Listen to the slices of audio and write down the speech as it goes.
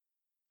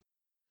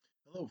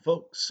Hello,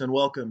 folks, and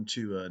welcome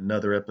to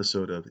another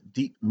episode of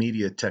Deep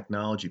Media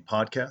Technology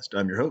Podcast.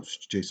 I'm your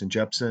host, Jason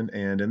Jepson,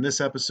 and in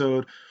this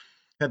episode,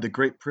 I had the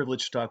great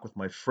privilege to talk with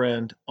my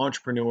friend,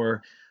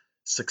 entrepreneur,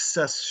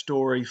 success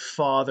story,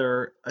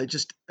 father,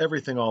 just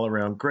everything all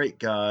around. Great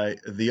guy,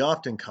 the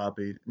often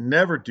copied,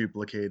 never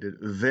duplicated,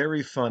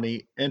 very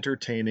funny,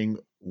 entertaining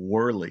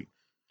Worley.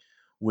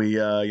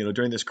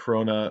 During this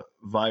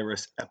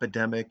coronavirus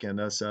epidemic and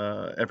us,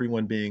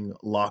 everyone being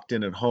locked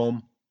in at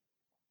home,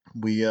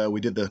 we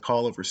did the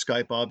call over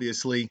Skype,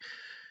 obviously.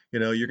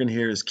 You're going to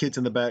hear his kids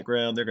in the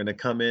background. They're going to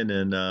come in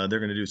and they're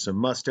going to do some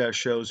mustache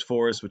shows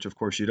for us, which of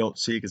course you don't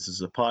see because this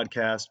is a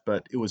podcast,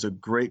 but it was a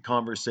great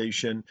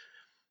conversation.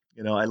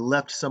 I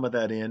left some of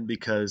that in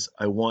because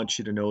I want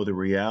you to know the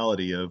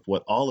reality of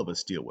what all of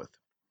us deal with,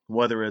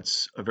 whether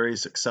it's a very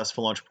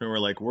successful entrepreneur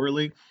like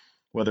Worley,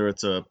 whether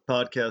it's a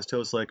podcast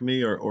host like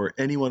me, or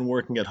anyone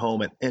working at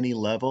home at any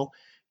level.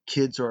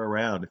 Kids are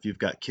around if you've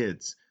got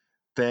kids.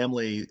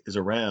 Family is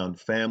around,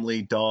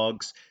 family,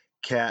 dogs,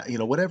 cat,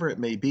 whatever it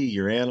may be,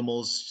 your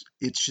animals,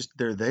 it's just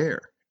they're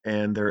there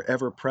and they're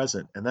ever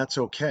present, and that's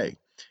okay.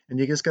 And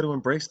you just got to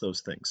embrace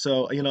those things.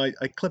 So,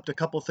 I clipped a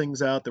couple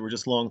things out that were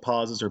just long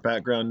pauses or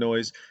background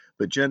noise,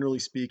 but generally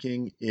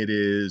speaking, it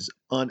is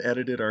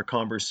unedited, our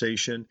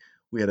conversation.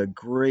 We had a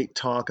great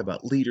talk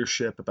about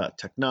leadership, about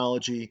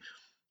technology,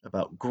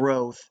 about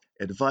growth,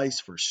 advice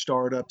for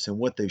startups and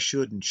what they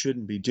should and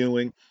shouldn't be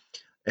doing.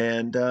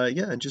 And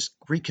just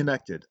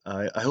reconnected.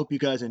 I hope you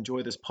guys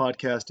enjoy this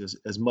podcast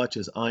as much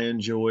as I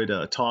enjoyed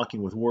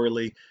talking with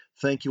Worley.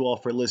 Thank you all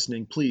for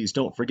listening. Please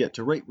don't forget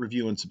to rate,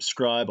 review, and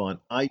subscribe on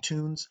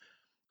iTunes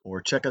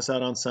or check us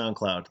out on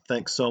SoundCloud.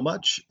 Thanks so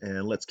much,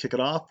 and let's kick it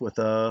off with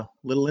a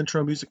little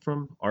intro music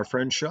from our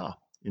friend Shaw.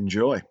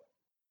 Enjoy.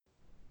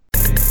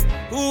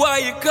 Who are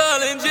you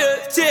calling?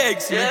 Just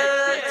text me.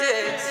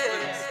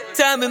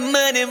 Time and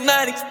money,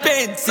 not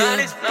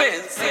expensive.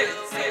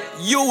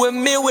 You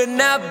and me, we're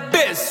not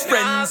best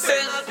friends.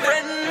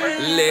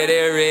 Let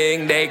it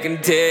ring, they can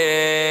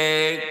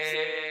text.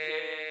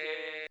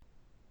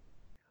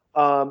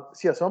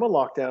 So I'm in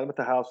lockdown. I'm at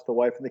the house with the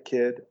wife and the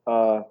kid.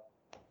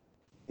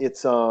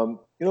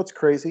 It's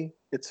crazy.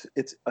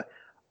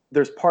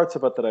 There's parts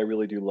of it that I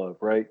really do love,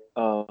 right?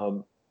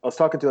 I was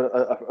talking to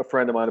a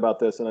friend of mine about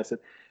this, and I said,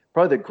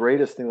 probably the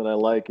greatest thing that I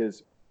like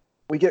is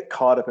we get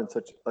caught up in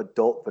such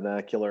adult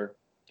vernacular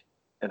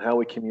and how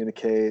we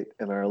communicate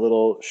and our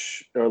little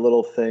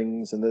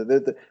things,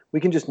 and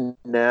we can just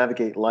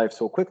navigate life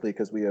so quickly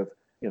because we have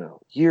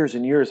years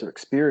and years of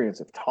experience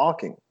of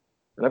talking.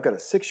 And I've got a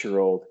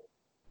 6-year-old,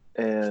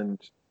 and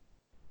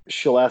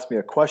she'll ask me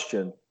a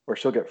question, or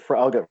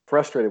I'll get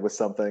frustrated with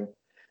something. I'm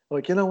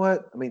like, you know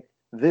what? I mean,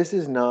 this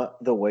is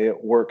not the way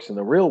it works in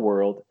the real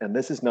world, and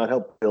this is not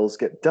how bills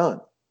get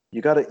done.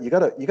 You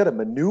gotta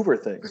maneuver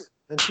things.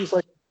 And she's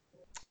like,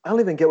 I don't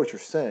even get what you're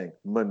saying.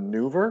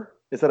 Maneuver?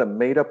 Is that a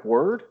made-up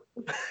word?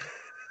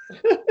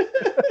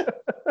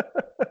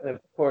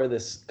 Pour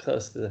this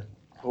close to the...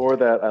 Pour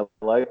that. I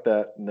like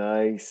that.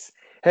 Nice.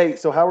 Hey,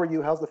 so how are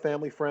you? How's the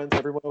family, friends?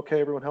 Everyone okay?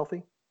 Everyone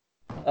healthy?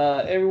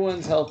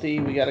 Everyone's healthy.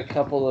 We got a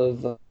couple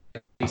of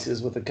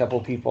cases with a couple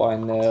people I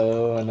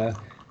know,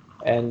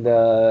 and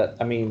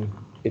I mean,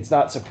 it's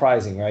not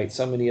surprising, right?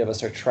 So many of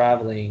us are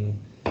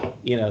traveling,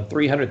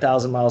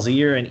 300,000 miles a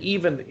year, and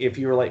even if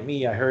you were like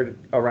me, I heard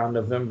around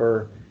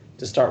November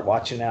to start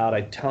watching out.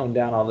 I toned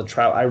down all the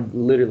travel. I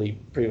literally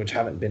pretty much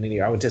haven't been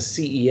anywhere. I went to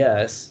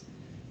CES,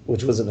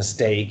 which was a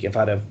mistake if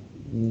I'd have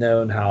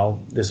known how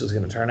this was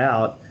going to turn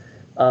out.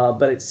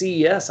 But at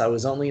CES, I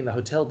was only in the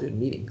hotel doing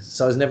meetings,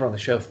 so I was never on the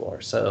show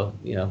floor. So,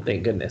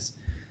 thank goodness.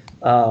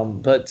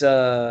 But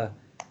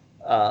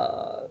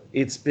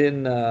it's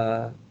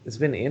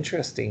been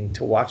interesting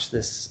to watch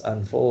this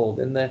unfold,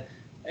 and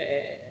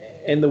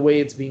the way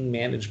it's being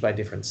managed by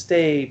different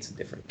states,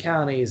 different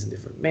counties, and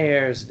different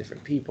mayors, and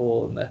different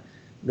people, and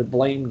the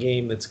blame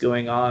game that's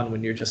going on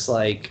when you're just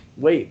like,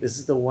 wait, this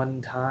is the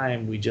one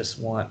time we just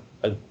want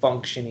a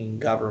functioning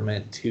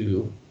government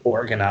to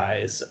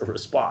organize a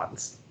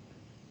response.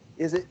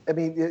 Is it? I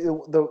mean,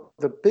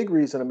 the big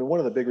reason. I mean, one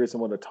of the big reasons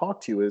I want to talk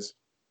to you is,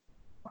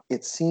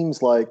 it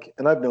seems like,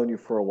 and I've known you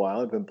for a while.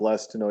 I've been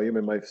blessed to know you. I'm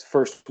in my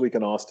first week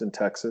in Austin,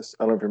 Texas.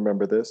 I don't know if you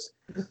remember this.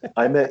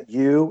 I met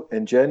you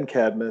and Jen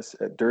Cadmus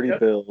at Dirty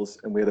Bills,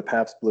 and we had a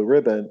Pabst Blue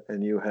Ribbon,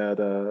 and you had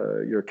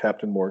your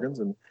Captain Morgan's,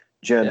 and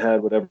Jen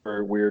had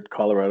whatever weird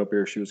Colorado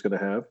beer she was going to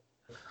have.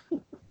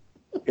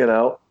 And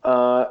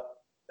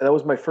that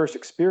was my first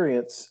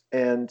experience.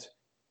 And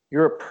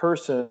you're a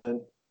person,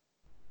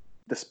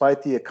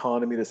 despite the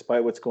economy,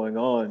 despite what's going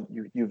on,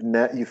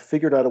 you've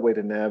figured out a way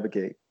to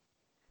navigate.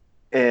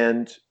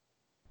 And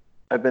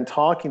I've been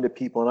talking to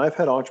people, and I've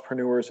had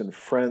entrepreneurs and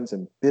friends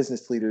and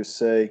business leaders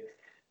say,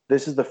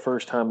 this is the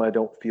first time I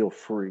don't feel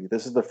free.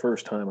 This is the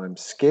first time I'm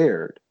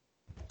scared.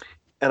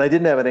 And I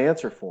didn't have an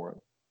answer for them.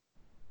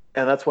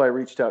 And that's why I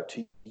reached out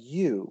to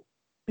you,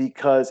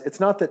 because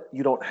it's not that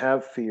you don't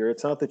have fear.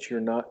 It's not that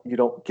you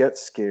don't get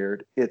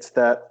scared. It's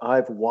that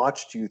I've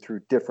watched you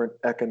through different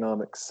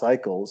economic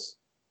cycles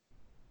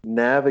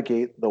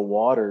navigate the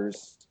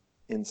waters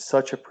in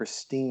such a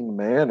pristine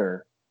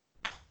manner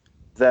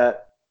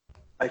that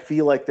I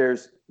feel like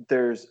there's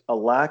a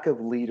lack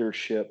of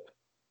leadership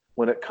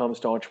when it comes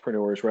to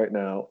entrepreneurs right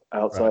now,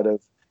 outside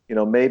of,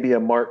 maybe a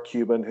Mark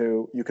Cuban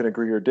who you can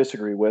agree or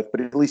disagree with,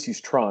 but at least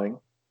he's trying.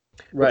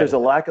 But there's a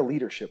lack of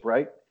leadership,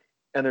 right?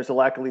 And there's a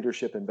lack of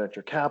leadership in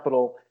venture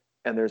capital,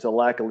 and there's a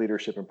lack of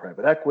leadership in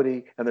private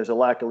equity, and there's a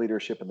lack of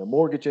leadership in the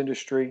mortgage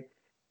industry.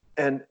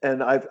 And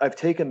I've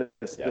taken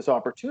this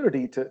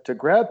opportunity to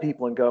grab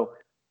people and go,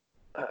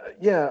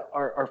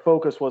 our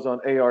focus was on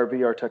AR,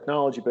 VR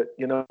technology, but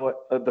you know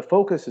what? The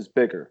focus is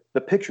bigger.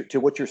 The picture, to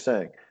what you're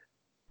saying,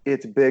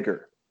 it's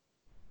bigger.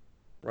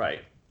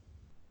 Right.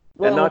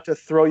 Well, and not to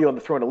throw you on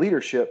the throne of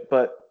leadership,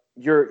 but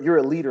you're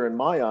a leader in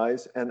my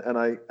eyes, and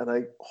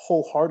I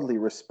wholeheartedly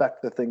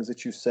respect the things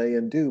that you say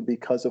and do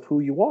because of who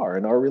you are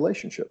in our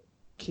relationship.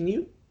 Can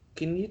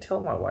you tell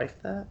my wife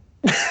that?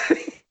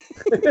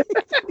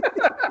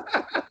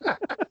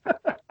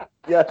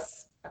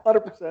 Yes,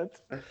 100%.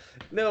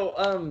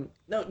 No,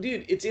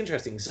 dude, it's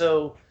interesting.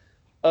 So,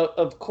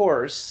 of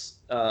course,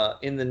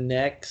 in the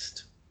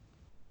next,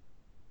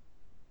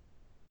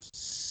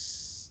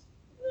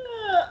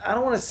 I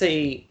don't want to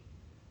say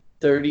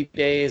 30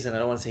 days, and I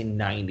don't want to say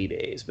 90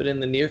 days, but in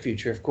the near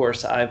future, of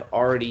course, I've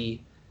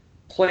already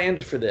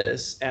planned for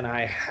this, and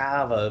I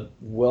have a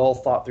well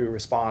thought through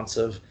response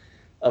of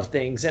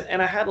things,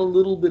 and I had a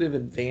little bit of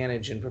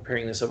advantage in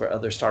preparing this over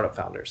other startup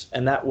founders,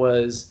 and that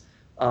was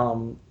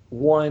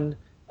one.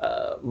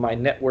 My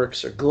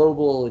networks are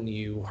global, and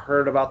you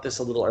heard about this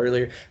a little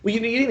earlier. Well, you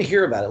didn't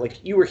hear about it.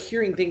 Like, you were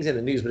hearing things in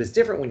the news, but it's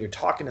different when you're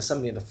talking to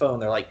somebody on the phone.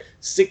 They're like,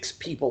 6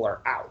 people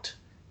are out,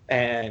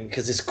 and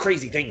because there's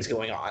crazy things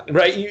going on,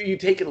 right? You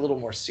take it a little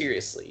more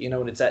seriously,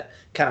 and it's that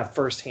kind of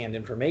firsthand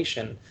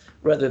information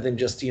rather than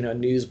just,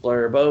 news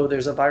blurb, oh,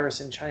 there's a virus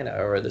in China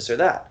or this or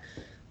that.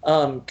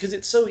 Because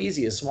it's so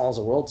easy, as small as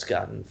the world's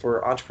gotten,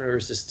 for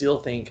entrepreneurs to still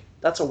think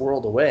that's a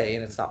world away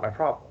and it's not my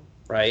problem,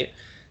 right?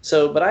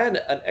 So, but I had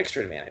an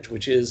extra advantage,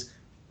 which is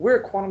we're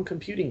a quantum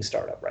computing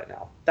startup right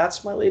now.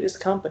 That's my latest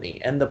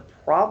company. And the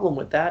problem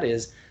with that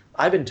is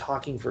I've been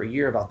talking for a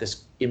year about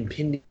this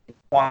impending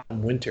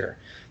quantum winter,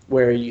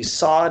 where you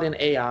saw it in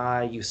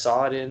AI, you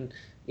saw it in,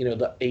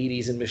 the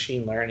 80s in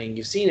machine learning.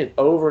 You've seen it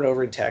over and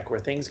over in tech where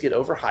things get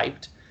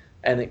overhyped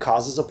and it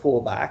causes a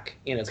pullback.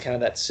 It's kind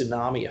of that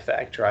tsunami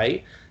effect,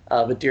 right?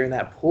 But during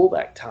that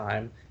pullback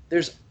time,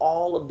 there's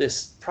all of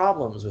this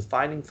problems with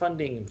finding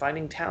funding and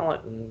finding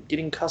talent and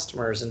getting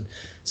customers. And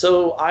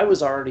so I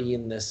was already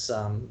in this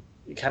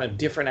kind of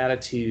different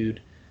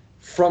attitude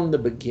from the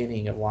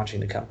beginning of launching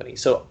the company.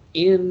 So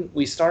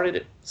we started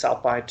at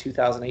South by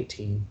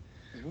 2018.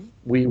 Mm-hmm.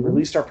 We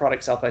released our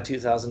product South by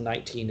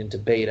 2019 into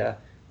beta.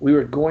 We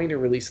were going to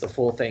release the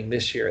full thing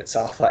this year at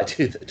South by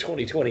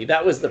 2020.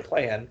 That was the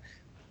plan.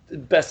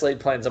 Best laid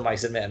plans of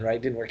mice and men,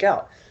 right? Didn't work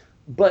out.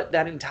 But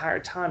that entire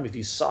time, if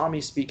you saw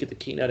me speak at the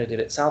keynote I did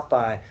at South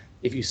by,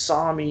 if you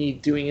saw me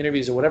doing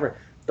interviews or whatever,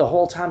 the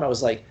whole time I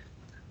was like,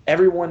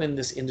 everyone in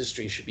this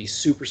industry should be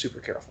super, super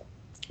careful.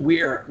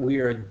 We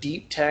are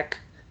deep tech.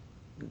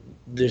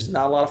 There's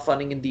not a lot of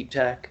funding in deep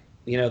tech.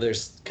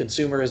 There's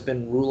consumer has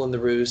been ruling the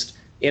roost.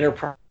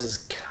 Enterprise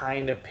is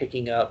kind of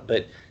picking up,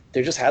 but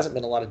there just hasn't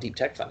been a lot of deep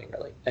tech funding,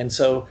 really. And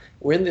so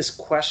we're in this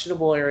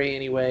questionable area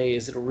anyway.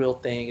 Is it a real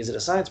thing? Is it a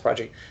science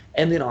project?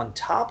 And then on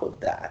top of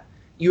that,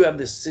 you have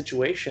this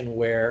situation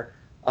where,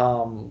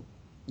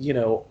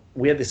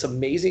 we had this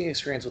amazing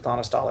experience with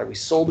Honest Dollar. We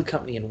sold the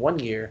company in 1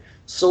 year,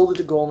 sold it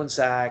to Goldman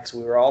Sachs.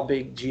 We were all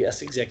big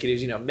GS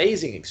executives,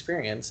 amazing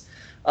experience.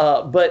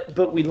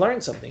 But we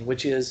learned something,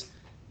 which is,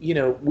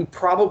 we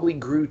probably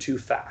grew too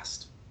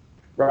fast,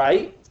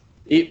 right?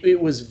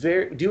 It was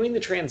doing the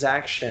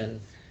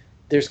transaction.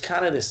 There's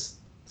kind of this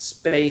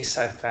space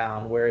I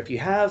found where if you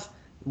have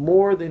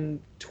more than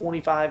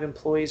 25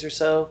 employees or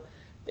so,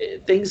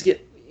 things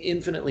get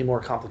infinitely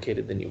more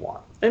complicated than you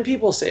want. And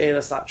people say, hey,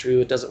 that's not true,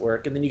 it doesn't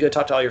work. And then you go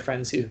talk to all your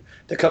friends who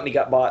the company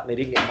got bought and they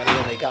didn't get money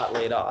and they got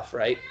laid off,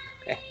 right?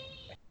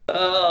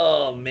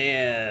 Oh,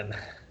 man.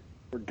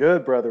 We're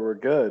good, brother. We're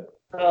good.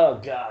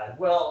 Oh, God.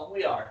 Well,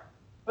 we are.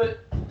 But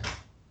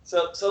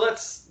so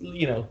let's,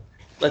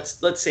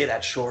 let's say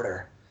that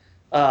shorter.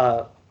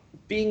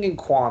 Being in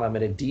quantum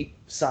in a deep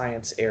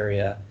science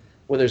area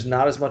where there's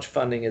not as much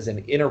funding as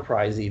an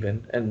enterprise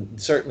even, and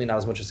certainly not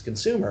as much as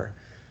consumer,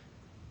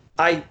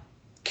 I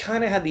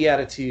kind of had the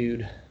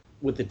attitude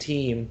with the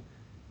team,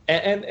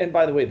 and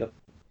by the way, the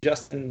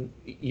Justin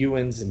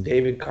Ewens and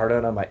David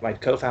Cardona, my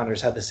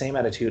co-founders, had the same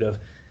attitude of,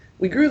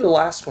 we grew the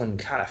last one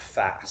kind of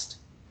fast,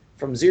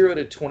 from 0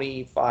 to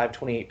 25,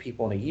 28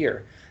 people in a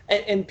year.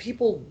 And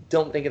people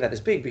don't think of that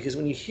as big, because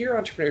when you hear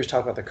entrepreneurs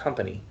talk about their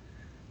company,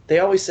 they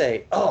always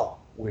say, oh,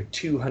 we're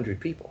 200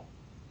 people,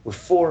 we're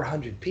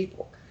 400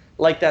 people.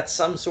 Like that's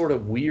some sort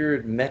of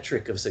weird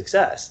metric of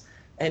success.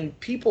 And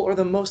people are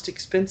the most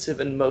expensive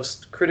and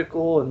most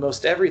critical and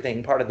most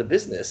everything part of the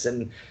business.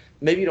 And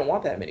maybe you don't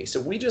want that many.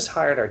 So we just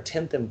hired our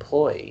 10th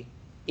employee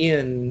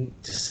in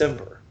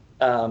December.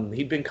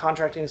 He'd been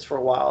contracting us for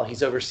a while.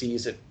 He's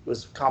overseas. It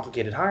was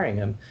complicated hiring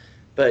him.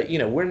 But,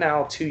 we're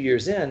now 2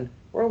 years in.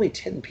 we're only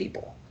 10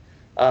 people.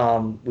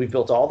 We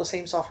built all the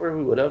same software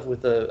we would have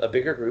with a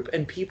bigger group,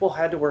 and people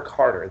had to work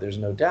harder, there's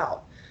no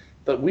doubt.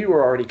 But we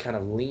were already kind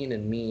of lean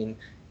and mean.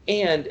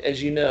 And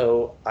as you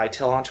know, I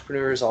tell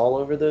entrepreneurs all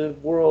over the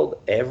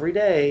world every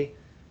day,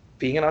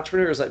 being an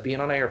entrepreneur is like being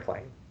on an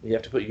airplane. You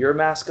have to put your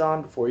mask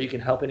on before you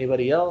can help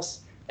anybody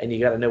else, and you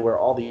got to know where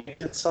all the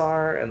exits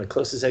are, and the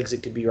closest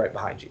exit could be right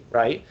behind you,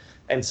 right?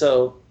 And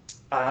so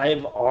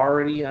I've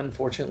already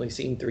unfortunately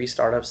seen 3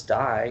 startups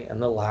die in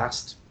the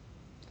last,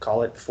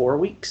 call it 4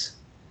 weeks,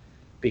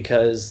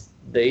 because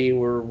they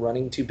were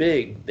running too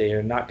big. They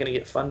are not going to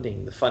get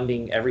funding. The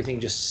funding, everything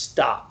just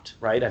stopped,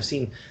 right?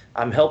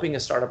 I'm helping a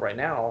startup right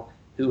now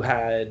who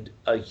had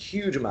a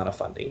huge amount of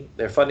funding.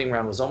 Their funding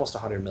round was almost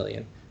 100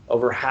 million.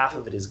 Over half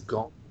of it is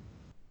gone.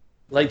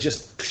 Like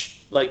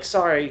just like,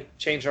 sorry,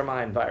 change our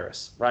mind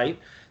virus, right?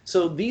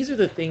 So these are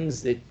the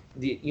things that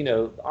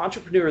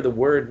entrepreneur, the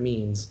word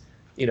means,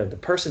 the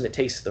person that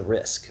takes the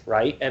risk,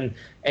 right? And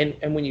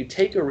when you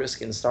take a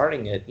risk in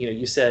starting it,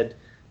 you said,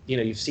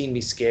 you've seen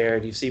me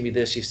scared, you've seen me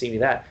this, you've seen me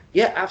that.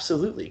 Yeah,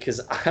 absolutely,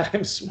 because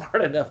I'm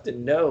smart enough to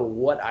know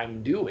what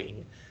I'm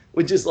doing,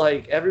 which is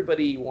like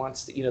everybody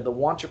wants to, the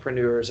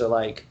entrepreneurs are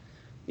like,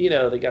 they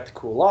got the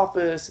cool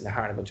office and they're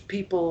hiring a bunch of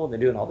people and they're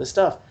doing all this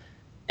stuff.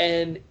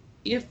 And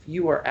if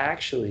you are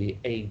actually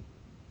a,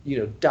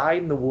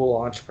 dyed-in-the-wool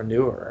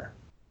entrepreneur,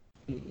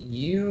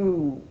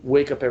 you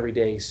wake up every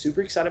day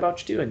super excited about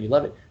what you do and you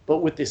love it, but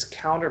with this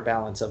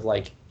counterbalance of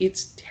like,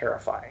 it's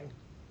terrifying.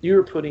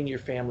 You're putting your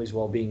family's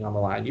well-being on the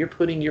line. You're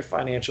putting your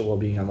financial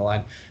well-being on the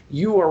line.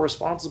 You are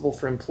responsible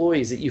for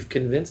employees that you've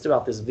convinced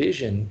about this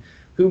vision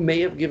who may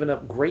have given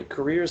up great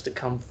careers to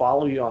come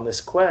follow you on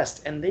this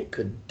quest, and they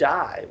could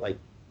die like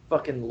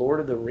fucking Lord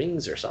of the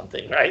Rings or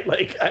something, right?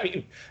 Like, I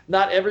mean,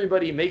 not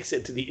everybody makes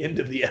it to the end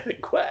of the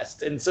epic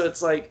quest. And so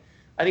it's like,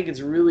 I think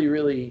it's a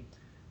really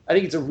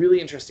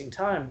interesting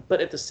time.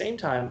 But at the same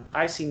time,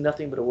 I see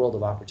nothing but a world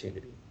of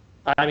opportunity.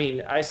 I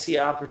mean, I see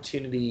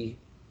opportunity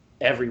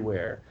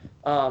everywhere.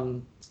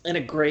 And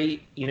a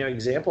great,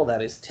 example of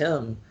that is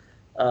Tim,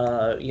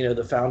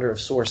 the founder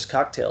of Source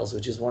Cocktails,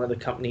 which is one of the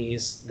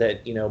companies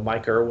that,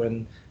 Mike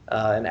Irwin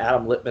and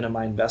Adam Lippman and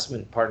my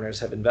investment partners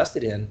have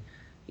invested in.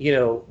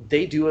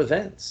 They do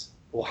events.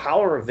 Well,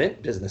 how are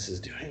event businesses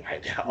doing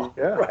right now?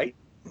 Yeah. Right?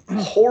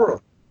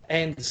 Horrible.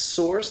 And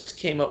Sourced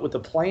came up with a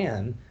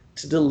plan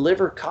to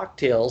deliver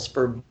cocktails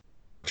for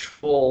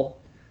virtual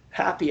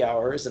happy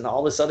hours and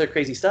all this other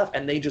crazy stuff,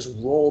 and they just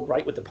rolled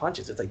right with the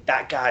punches. It's like,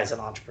 that guy's an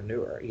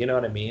entrepreneur. You know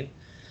what I mean?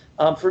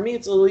 For me,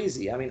 it's a little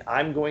easy. I mean,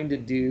 I'm going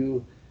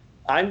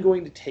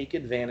to take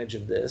advantage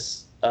of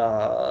this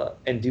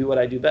and do what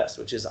I do best,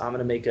 which is I'm going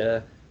to make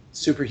a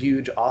super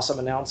huge, awesome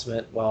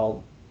announcement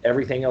while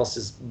everything else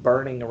is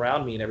burning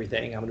around me and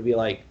everything. I'm going to be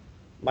like,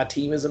 my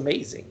team is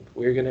amazing.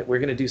 We're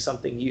gonna do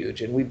something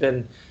huge, and we've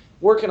been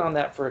working on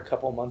that for a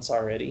couple months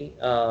already.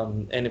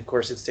 And of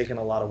course, it's taken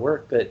a lot of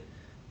work, but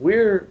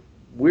we're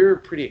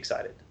pretty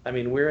excited. I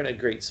mean, we're in a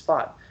great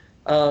spot.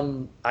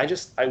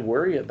 I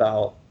worry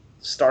about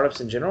startups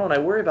in general, and I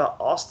worry about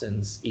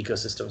Austin's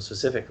ecosystem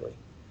specifically.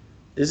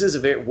 This is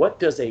what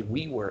does a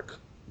WeWork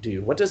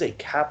do? What does a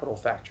Capital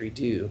Factory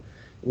do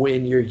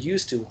when you're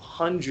used to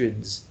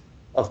hundreds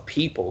of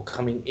people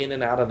coming in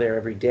and out of there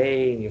every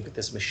day, and you've got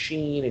this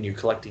machine and you're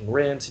collecting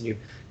rents and you've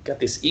got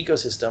this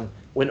ecosystem,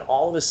 when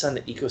all of a sudden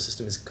the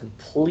ecosystem is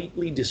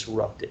completely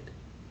disrupted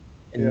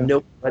and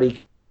nobody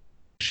can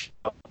show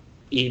up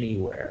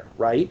anywhere,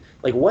 right?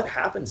 Like, what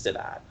happens to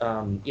that?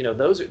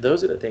 Those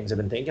are the things I've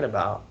been thinking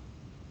about.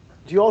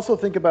 Do you also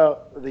think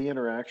about the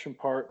interaction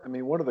part? I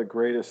mean, one of the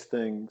greatest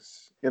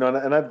things, and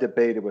I've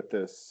debated with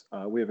this.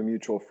 We have a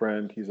mutual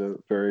friend. He's a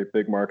very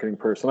big marketing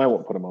person. I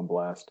won't put him on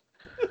blast.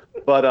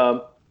 But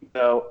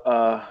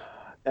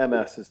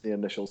MS is the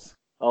initials.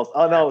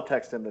 I'll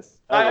text him this.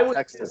 I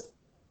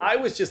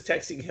was just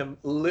texting him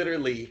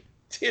literally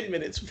 10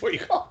 minutes before you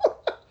called.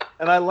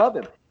 And I love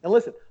him. And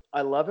listen,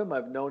 I love him.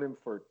 I've known him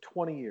for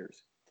 20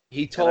 years.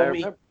 He told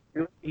me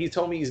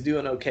he's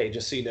doing okay.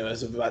 Just so you know,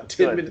 as of about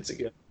 10 minutes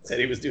ago, said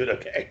he was doing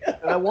okay.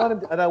 and I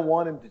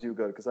want him to do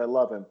good because I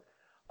love him.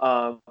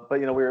 But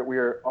we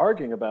were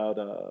arguing about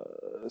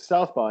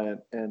South by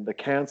and the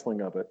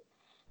canceling of it,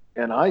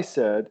 and I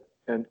said,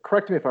 and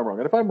correct me if I'm wrong.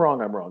 And if I'm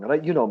wrong, I'm wrong.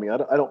 And you know me, I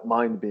don't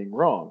mind being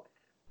wrong.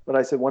 But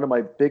I said one of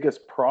my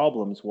biggest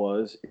problems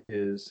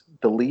is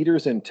the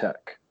leaders in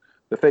tech,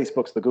 the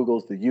Facebooks, the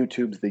Googles, the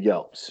YouTubes, the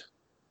Yelps,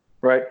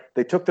 right?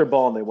 They took their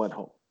ball and they went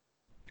home.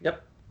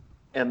 Yep.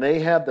 And they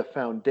had the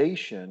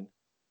foundation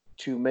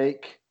to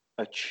make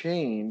a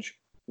change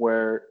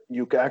where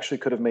you actually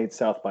could have made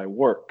South by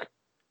work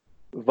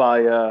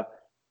via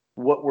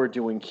what we're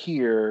doing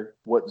here,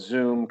 what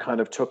Zoom kind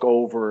of took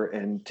over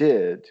and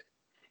did.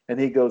 And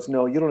he goes,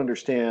 no, you don't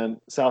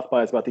understand. South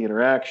by is about the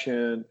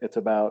interaction. It's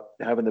about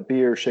having the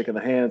beer, shaking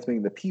the hands,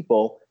 meeting the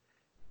people.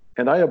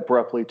 And I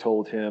abruptly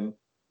told him,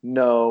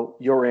 no,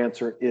 your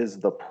answer is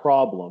the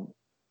problem,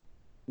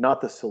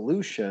 not the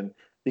solution,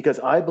 because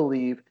I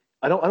believe,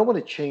 I don't want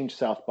to change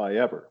South by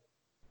ever,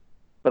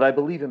 but I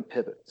believe in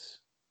pivots.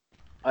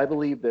 I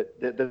believe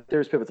that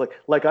there's pivots.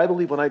 Like I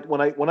believe when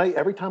I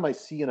every time I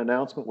see an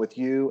announcement with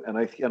you and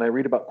I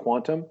read about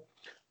quantum,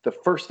 the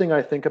first thing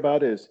I think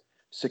about is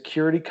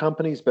security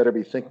companies better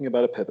be thinking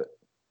about a pivot.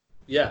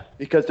 Yeah,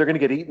 because they're going to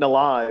get eaten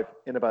alive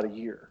in about a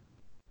year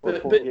or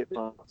 48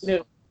 months.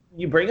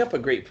 You bring up a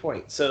great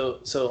point.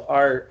 So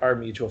our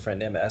mutual friend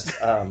MS,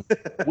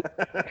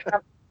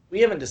 we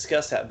haven't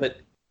discussed that, but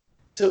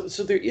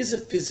so there is a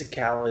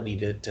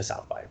physicality to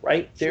South by,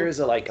 right? Sure. There is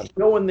I'm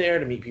going there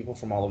to meet people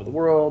from all over the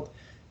world,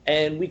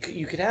 and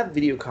you could have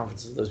video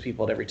conferences with those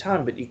people at every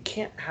time, but you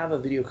can't have a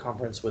video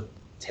conference with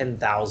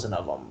 10,000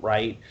 of them,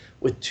 right?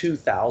 With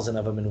 2,000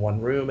 of them in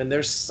one room, and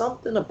there's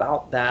something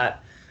about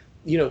that.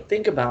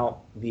 Think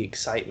about the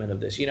excitement of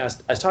this. I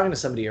was talking to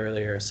somebody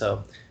earlier,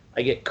 so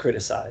I get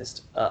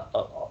criticized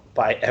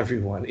by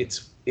everyone.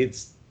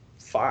 It's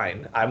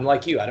fine. I'm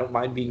like you. I don't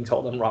mind being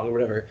told I'm wrong or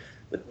whatever.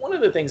 But one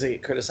of the things I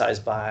get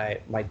criticized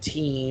by my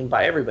team,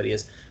 by everybody,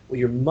 is, well,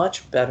 you're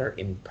much better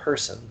in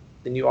person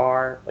than you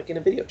are like in a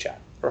video chat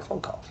or a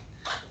phone call.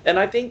 And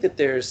I think that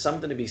there's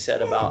something to be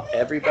said about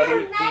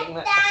everybody being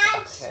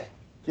that. Okay.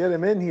 Get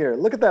him in here.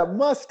 Look at that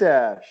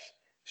mustache.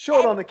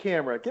 Show it on the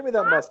camera. Give me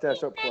that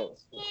mustache up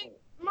close.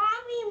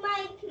 Mommy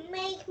might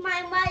make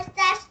my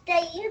mustache. Do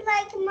you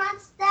like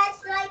mustache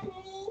like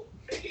me?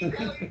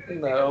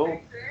 No.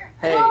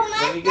 Hey,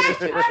 let me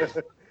get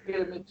a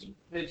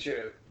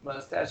picture.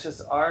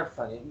 Mustaches are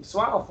funny.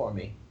 Smile for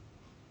me.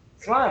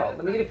 Smile.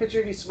 Let me get a picture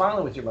of you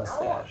smiling with your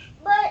mustache.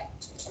 But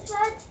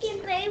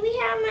can baby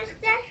have a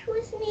mustache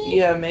with me?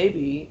 Yeah,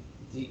 maybe.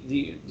 Do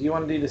you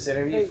want to do this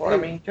interview for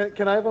me?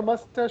 Can I have a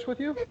mustache with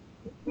you?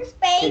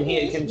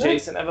 Can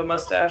Jason have a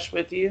mustache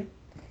with you?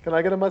 Can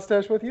I get a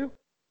mustache with you?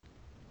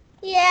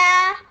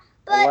 Yeah,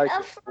 but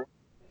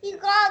you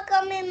gotta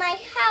come in my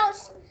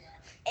house,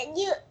 and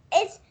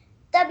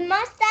the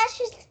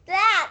mustache is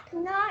black,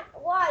 not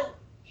white.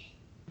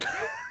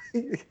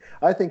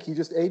 I think he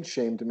just age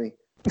shamed me.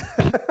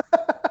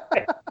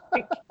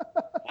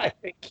 I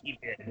think he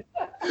did.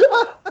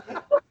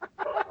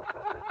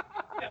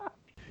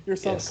 Your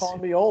son's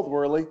calling me old,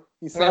 Worley.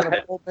 He's saying I'm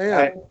an old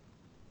man.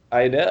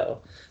 I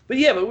know, but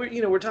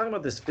we're talking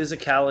about this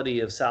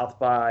physicality of South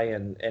by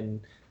and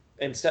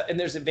stuff, and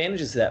there's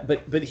advantages to that.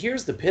 But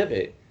here's the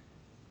pivot: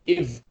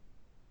 if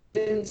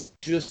things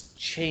just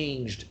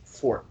changed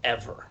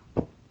forever,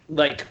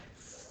 like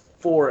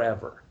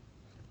forever,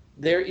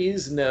 there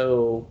is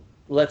no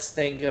let's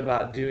think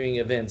about doing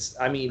events.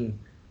 I mean,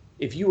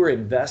 if you were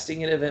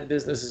investing in event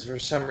businesses for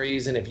some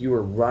reason, if you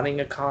were running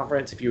a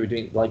conference, if you were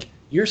doing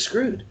you're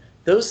screwed.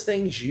 Those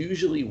things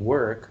usually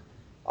work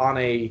on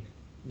a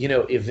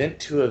event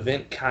to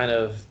event kind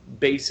of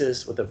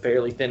basis with a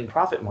fairly thin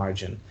profit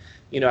margin.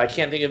 I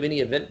can't think of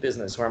any event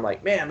business where I'm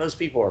like, man, those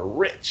people are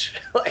rich.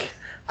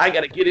 I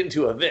got to get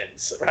into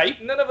events,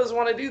 right? None of us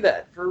want to do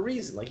that for a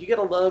reason. You got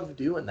to love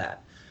doing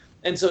that.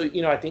 And so,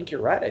 I think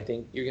you're right. I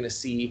think you're going to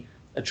see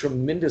a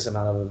tremendous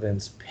amount of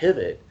events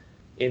pivot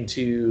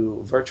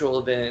into virtual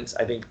events.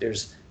 I think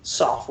there's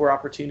software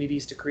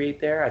opportunities to create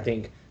there. I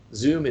think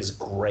Zoom is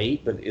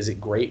great, but is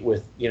it great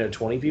with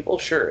 20 people?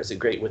 Sure. Is it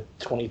great with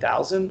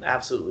 20,000?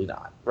 Absolutely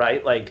not.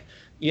 Right?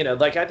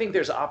 I think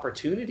there's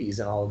opportunities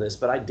in all of this,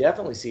 but I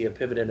definitely see a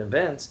pivot in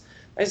events.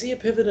 I see a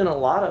pivot in a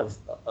lot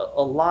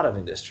of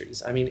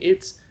industries. I mean,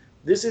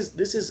 this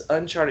is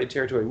uncharted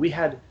territory. We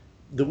had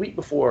the week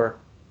before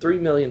 3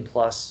 million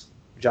plus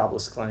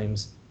jobless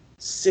claims,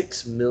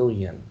 6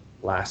 million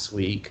last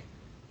week.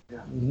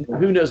 Yeah.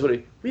 Who knows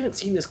we haven't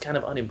seen this kind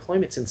of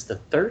unemployment since the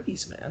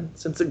 30s, man,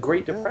 since the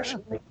Great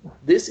Depression. Yeah.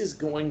 This is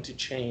going to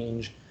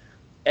change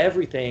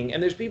everything.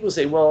 And there's people who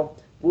say, well,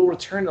 we'll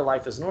return to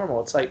life as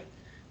normal. It's like,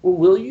 well,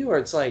 will you? Or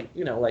it's I've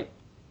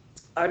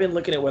been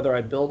looking at whether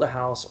I build a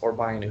house or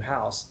buy a new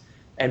house.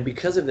 And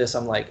because of this,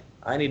 I'm like,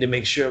 I need to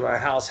make sure my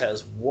house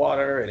has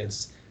water and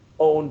its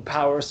own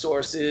power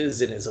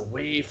sources and is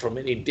away from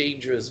any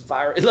dangerous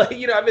virus.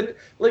 I've been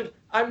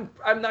I'm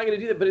not going to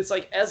do that. But it's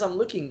as I'm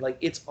looking,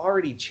 it's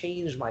already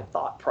changed my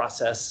thought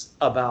process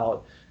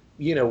about,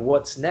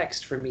 what's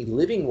next for me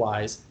living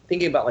wise,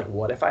 thinking about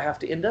what if I have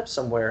to end up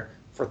somewhere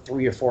for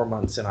 3 or 4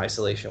 months in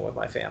isolation with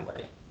my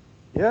family?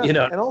 Yeah.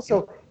 And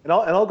also,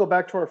 I'll go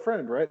back to our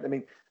friend, right? I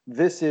mean,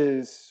 this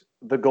is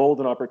the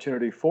golden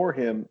opportunity for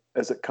him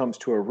as it comes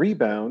to a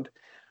rebound,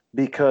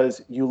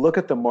 because you look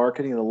at the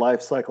marketing and the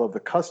life cycle of the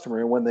customer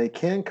and when they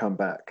can come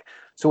back.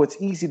 So it's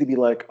easy to be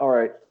like, all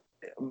right,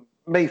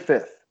 May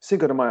 5th,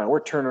 Cinco de Mayo,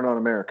 we're turning on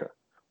America.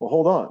 Well,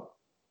 hold on.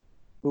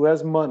 Who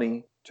has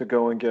money to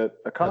go and get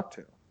a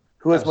cocktail?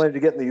 Who has money to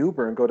get in the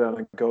Uber and go down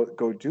and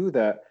go do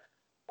that?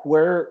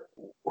 What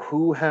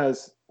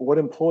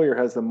employer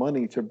has the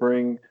money to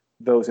bring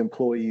those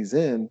employees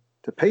in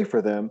to pay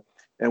for them?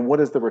 And what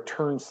does the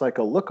return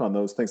cycle look on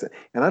those things?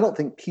 And I don't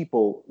think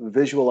people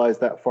visualize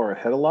that far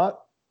ahead a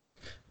lot.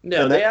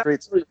 No, they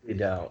absolutely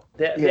don't.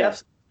 They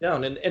absolutely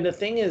don't. And the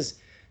thing is,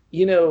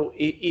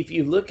 if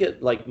you look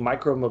at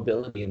micro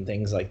mobility and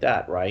things like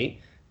that, right?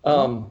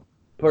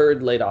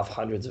 Bird laid off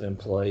hundreds of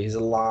employees.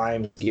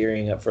 Lime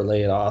gearing up for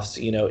layoffs.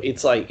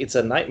 It's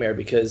a nightmare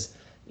because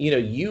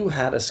you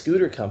had a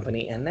scooter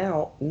company, and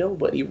now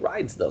nobody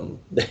rides them.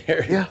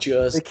 They're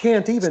they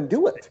can't even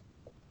do it.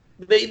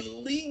 They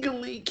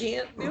legally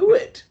can't do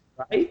it,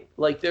 right?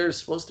 Like they're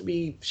supposed to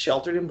be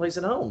sheltered in place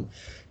at home.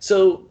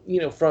 So,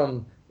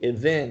 from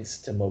events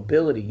to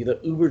mobility, the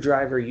Uber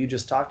driver you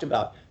just talked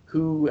about,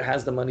 who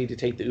has the money to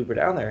take the Uber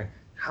down there?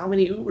 How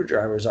many Uber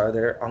drivers are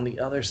there on the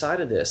other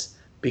side of this?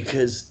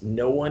 Because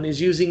no one is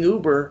using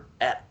Uber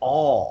at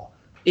all.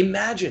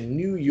 Imagine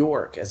New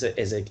York as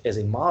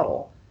a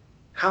model.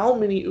 How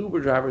many Uber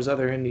drivers are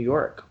there in New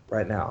York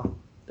right now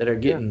that are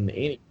getting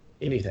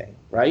anything,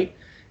 right?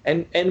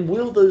 And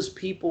will those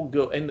people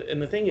go?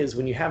 And the thing is,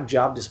 when you have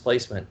job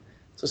displacement,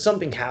 so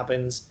something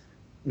happens,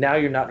 now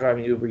you're not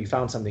driving Uber, you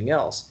found something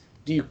else.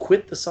 Do you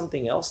quit the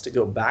something else to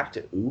go back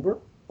to Uber?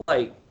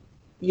 Like,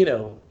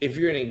 if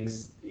you're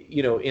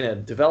in a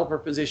developer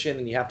position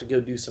and you have to go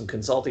do some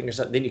consulting or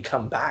something, then you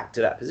come back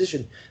to that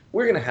position.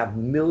 We're going to have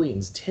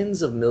millions,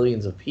 tens of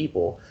millions of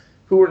people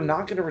who are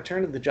not going to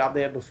return to the job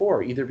they had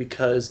before, either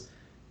because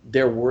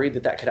they're worried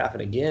that could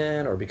happen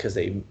again, or because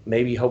they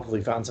maybe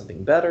hopefully found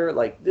something better.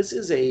 Like, this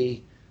is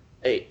a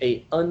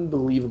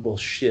unbelievable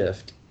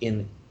shift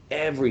in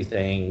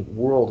everything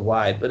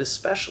worldwide, but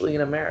especially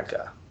in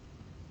America.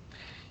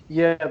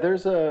 Yeah,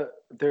 there's a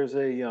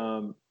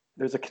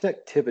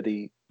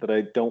connectivity that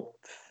I don't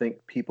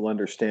think people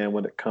understand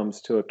when it comes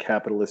to a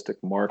capitalistic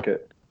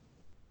market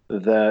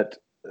that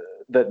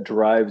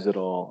drives it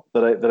all,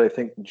 that I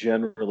think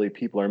generally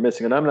people are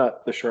missing. And I'm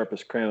not the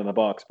sharpest crayon in the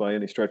box by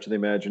any stretch of the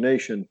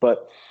imagination,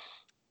 but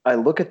I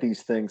look at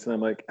these things and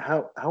I'm like,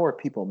 how are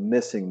people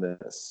missing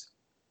this?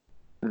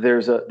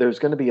 There's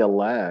going to be a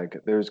lag.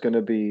 There's going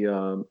to be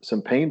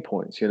some pain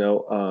points,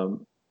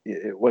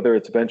 whether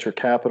it's venture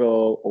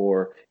capital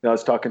or, I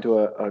was talking to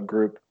a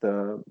group,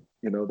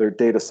 they're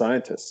data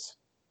scientists.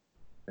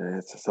 And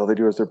it's all they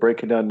do is they're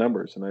breaking down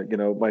numbers.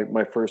 And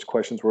my first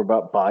questions were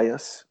about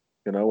bias,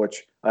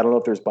 which I don't know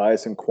if there's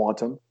bias in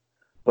quantum,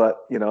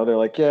 but they're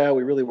like, yeah,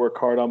 we really work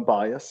hard on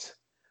bias.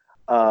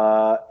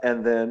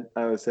 And then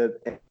I said,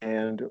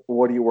 and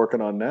what are you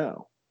working on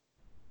now?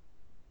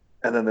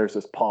 And then there's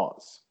this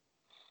pause.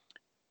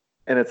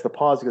 And it's the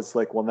pause because it's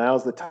like, well,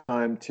 now's the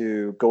time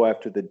to go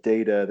after the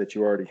data that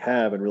you already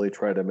have and really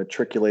try to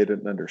matriculate it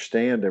and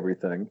understand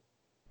everything.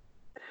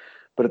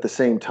 But at the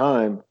same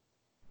time,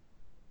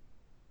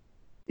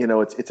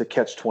 it's a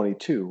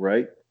catch-22,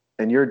 right?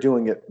 And you're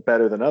doing it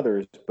better than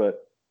others,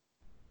 but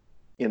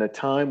in a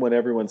time when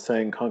everyone's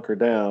saying hunker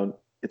down,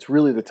 it's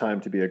really the time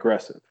to be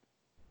aggressive.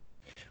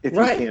 If you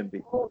can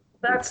be. Well,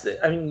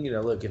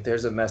 look, if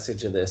there's a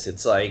message of this,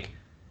 it's like,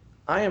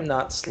 I am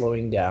not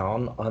slowing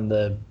down on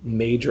the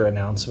major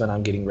announcement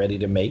I'm getting ready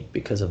to make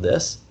because of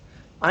this.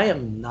 I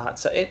am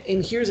not.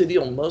 And here's the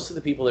deal. Most of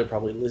the people that are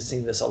probably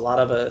listening to this, a lot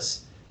of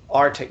us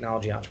are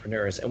technology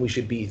entrepreneurs, and we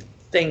should be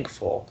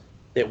thankful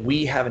that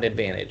we have an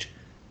advantage.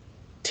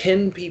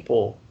 10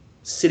 people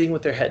sitting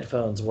with their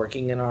headphones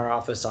working in our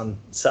office on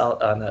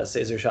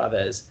Cesar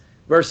Chavez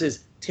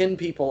versus 10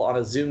 people on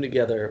a Zoom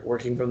together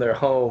working from their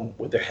home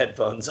with their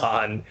headphones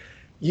on.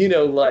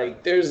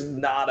 There's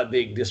not a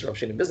big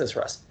disruption in business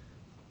for us.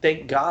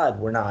 Thank God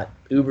we're not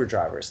Uber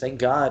drivers. Thank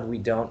God we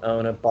don't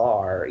own a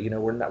bar.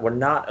 We're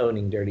not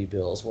owning Dirty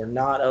Bills. We're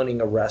not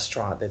owning a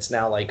restaurant that's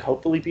now like,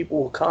 hopefully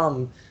people will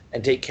come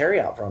and take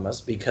carryout from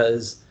us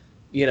because,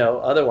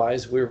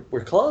 otherwise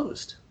we're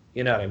closed.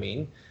 You know what I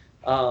mean?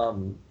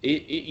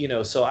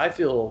 So I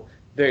feel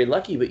very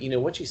lucky, but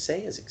what you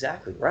say is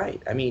exactly right.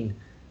 I mean,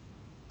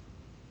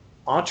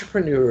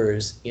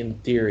 entrepreneurs in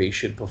theory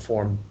should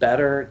perform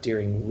better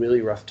during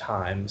really rough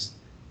times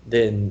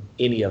than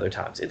any other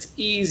times. It's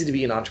easy to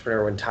be an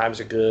entrepreneur when times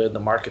are good, the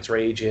market's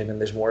raging, and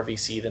there's more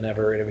VC than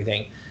ever and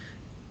everything.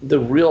 The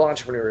real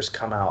entrepreneurs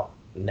come out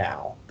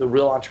now. The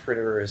real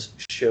entrepreneurs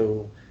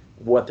show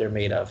what they're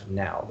made of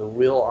now. The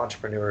real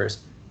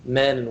entrepreneurs,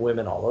 men and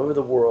women all over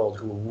the world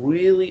who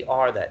really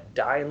are that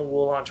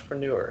die-in-the-wool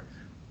entrepreneur,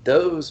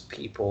 those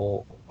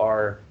people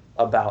are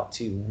about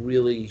to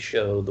really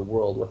show the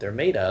world what they're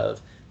made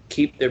of,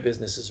 keep their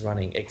businesses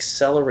running,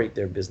 accelerate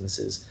their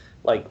businesses,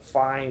 like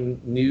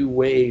find new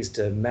ways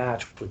to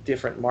match with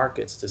different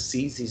markets to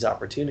seize these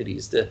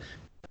opportunities to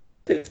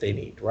if they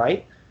need,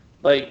 right?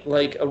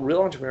 Like a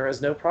real entrepreneur has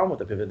no problem with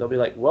the pivot. They'll be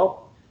like,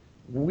 well,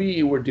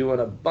 we were doing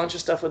a bunch of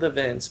stuff with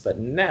events, but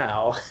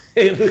now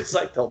it looks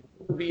like there'll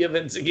be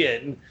events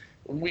again.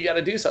 We got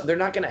to do something. They're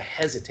not going to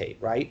hesitate,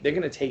 right? They're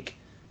going to take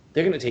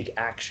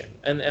action.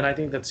 And I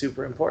think that's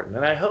super important.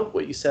 And I hope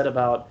what you said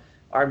about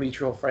our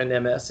mutual friend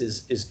MS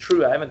is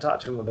true. I haven't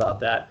talked to him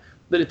about that,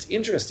 but it's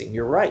interesting.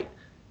 You're right.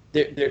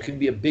 There could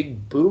be a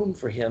big boom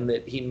for him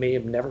that he may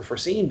have never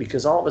foreseen,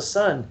 because all of a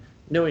sudden,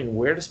 knowing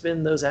where to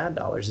spend those ad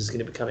dollars is going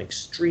to become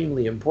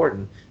extremely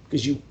important,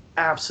 because you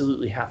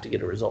absolutely have to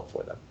get a result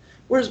for them.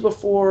 Whereas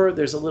before,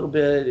 there's a little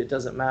bit, it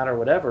doesn't matter,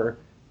 whatever.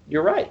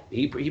 You're right.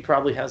 He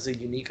probably has a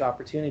unique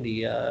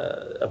opportunity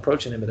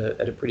approaching him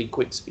at a pretty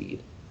quick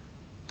speed.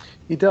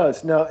 He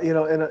does. Now,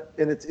 and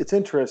it's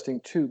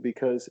interesting too,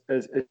 because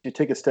as you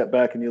take a step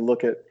back and you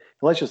look at,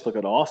 let's just look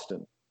at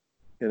Austin,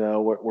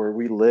 where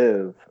we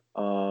live.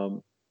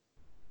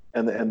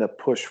 and the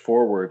push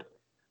forward.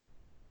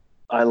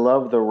 I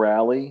love the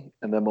rally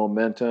and the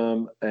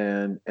momentum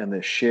and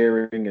the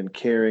sharing and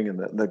caring and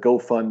the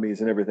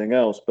GoFundMe's and everything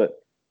else.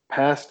 But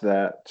past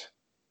that,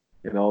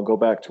 I'll go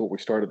back to what we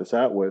started this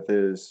out with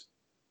is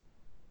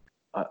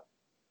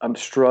I'm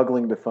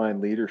struggling to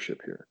find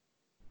leadership here.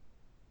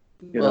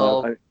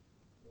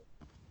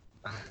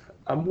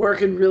 I'm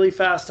working really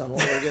fast on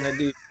what we're going to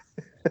do.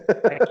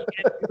 I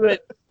can't do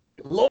it.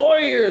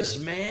 Lawyers,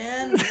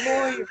 man.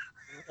 Lawyers.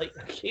 Like,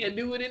 I can't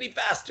do it any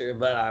faster,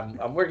 but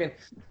I'm working.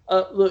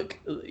 Look,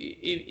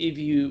 if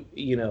you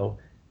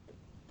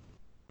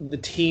the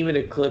team at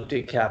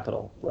Ecliptic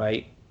Capital,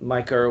 right?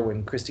 Mike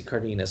Irwin, Christy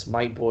Cardenas,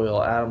 Mike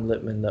Boyle, Adam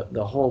Lippman,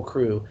 the whole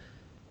crew,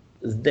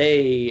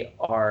 they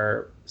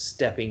are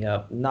stepping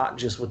up, not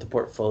just with the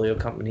portfolio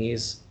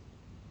companies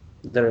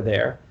that are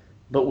there,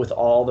 but with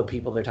all the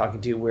people they're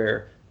talking to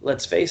where,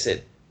 let's face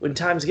it, when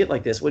times get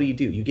like this, what do?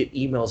 You get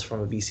emails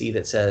from a VC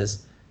that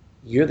says,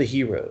 you're the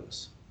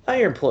heroes. Not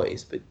your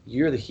employees, but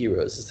you're the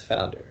heroes as the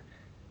founder.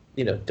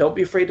 Don't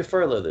be afraid to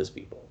furlough those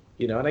people.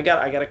 And I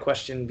got a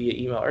question via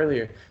email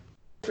earlier. The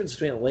difference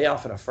between a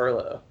layoff and a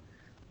furlough.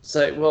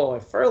 So, well,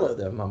 if I furlough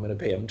them, I'm going to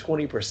pay them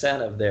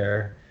 20% of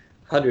their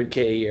 $100K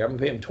a year. I'm going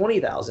to pay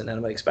them $20,000, and I'm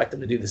going to expect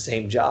them to do the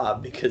same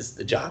job because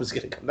the job is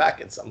going to come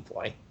back at some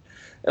point.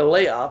 A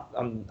layoff,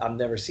 I'm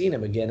never seeing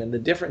him again. And the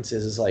difference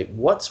is like,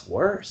 what's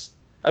worse?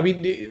 I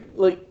mean,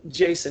 like,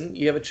 Jason,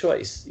 you have a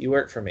choice. You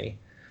work for me.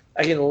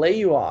 I can lay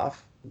you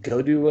off,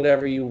 go do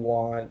whatever you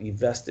want, you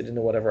vested into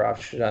whatever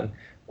option you're done,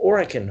 or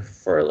I can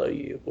furlough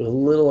you with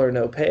little or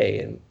no pay,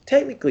 and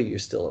technically you're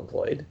still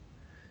employed.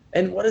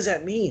 And what does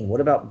that mean?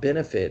 What about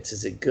benefits?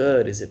 Is it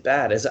good? Is it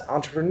bad? As an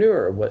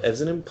entrepreneur,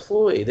 as an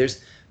employee,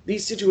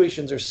 these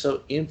situations are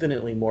so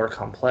infinitely more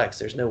complex.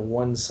 There's no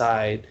one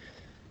size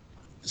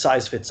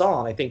fits all.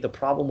 And I think the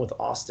problem with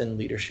Austin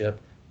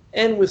leadership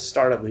and with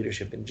startup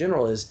leadership in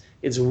general is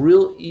it's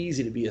real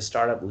easy to be a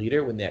startup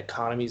leader when the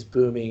economy's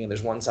booming and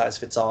there's one size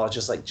fits all. It's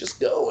just like,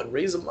 just go and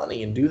raise the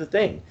money and do the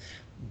thing.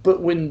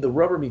 But when the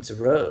rubber meets the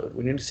road,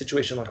 when you're in a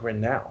situation like we're in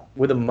now,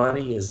 where the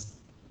money is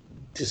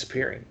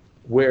disappearing,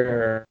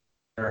 where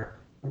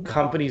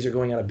companies are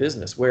going out of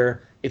business,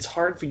 where it's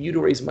hard for you to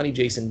raise money,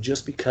 Jason,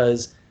 just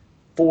because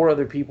 4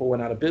 other people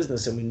went out of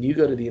business, and when you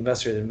go to the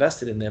investor that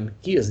invested in them,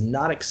 he is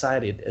not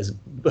excited as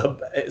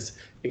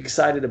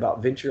excited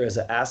about venture as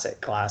an asset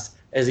class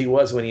as he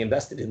was when he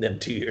invested in them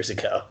 2 years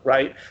ago,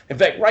 right? In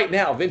fact, right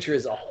now, venture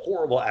is a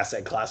horrible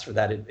asset class for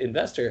that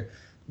investor.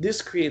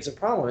 This creates a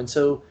problem, and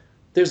so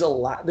there's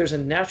a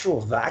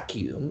natural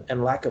vacuum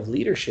and lack of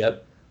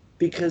leadership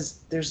because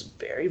there's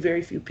very,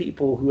 very few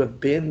people who have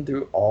been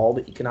through all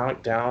the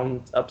economic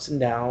ups and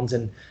downs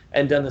and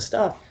done the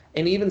stuff.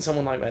 And even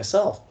someone like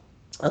myself,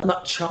 I'm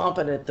not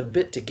chomping at the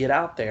bit to get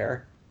out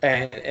there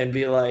and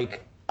be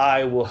like,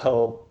 I will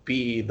help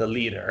be the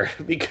leader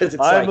because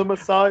it's I'm the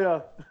Messiah.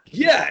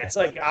 Yeah, it's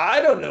like,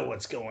 I don't know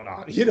what's going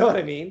on. You know what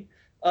I mean?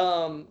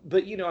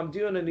 But I'm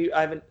doing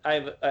I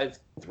have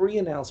 3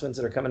 announcements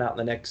that are coming out in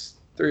the next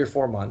 3 or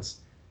 4 months.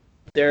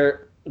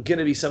 They're going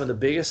to be some of the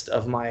biggest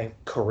of my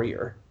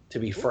career, to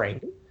be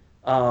frank.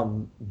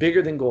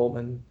 Bigger than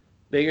Goldman,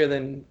 bigger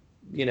than,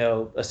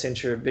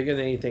 Accenture, bigger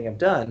than anything I've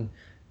done.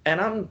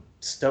 And I'm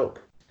stoked.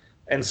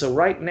 And so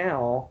right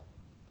now,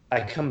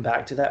 I come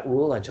back to that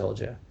rule I told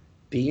you.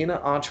 Being an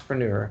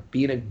entrepreneur,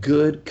 being a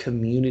good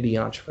community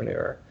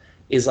entrepreneur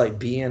is like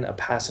being a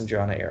passenger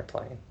on an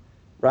airplane,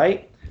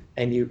 right?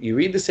 And you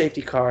read the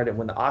safety card, and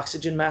when the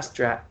oxygen mask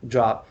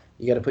drop,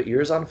 you got to put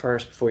yours on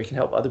first before you can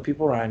help other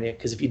people around you,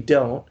 because if you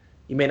don't,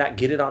 you may not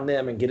get it on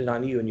them and get it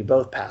on you, and you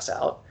both pass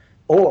out.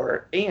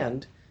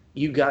 And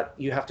you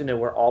have to know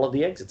where all of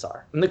the exits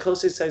are, and the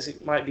closest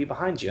exit might be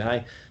behind you.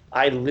 And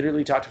I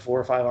literally talked to 4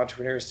 or 5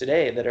 entrepreneurs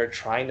today that are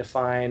trying to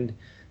find,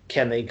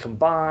 can they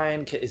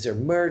combine? Is there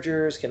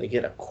mergers? Can they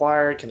get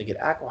acquired? Can they get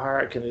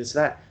acqui-hired? Can they this,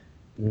 that?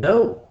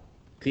 No.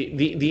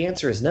 The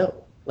answer is no.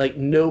 Like,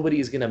 nobody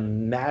is going to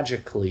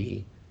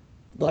magically,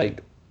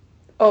 like,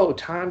 oh,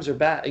 times are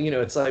bad.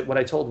 It's like what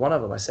I told one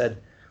of them. I said,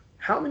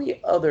 how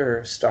many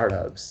other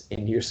startups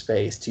in your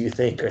space do you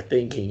think are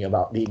thinking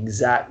about the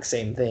exact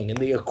same thing? And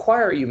the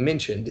acquirer you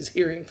mentioned is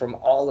hearing from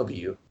all of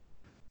you.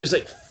 There's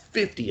like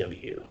 50 of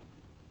you,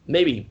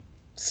 maybe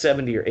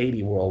 70 or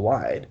 80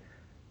 worldwide,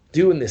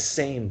 doing the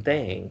same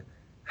thing.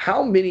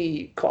 How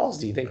many calls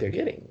do you think they're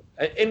getting?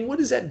 And what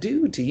does that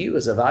do to you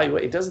as a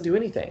evaluator? It doesn't do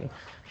anything.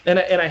 And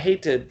I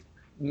hate to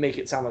make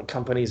it sound like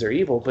companies are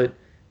evil, but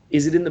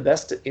is it in the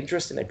best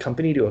interest in a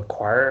company to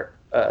acquire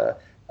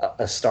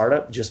a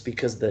startup just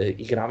because the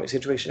economic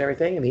situation and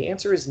everything? And the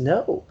answer is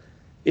no.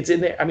 It's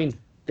in there. I mean,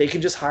 they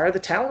can just hire the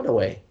talent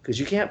away because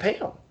you can't pay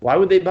them. Why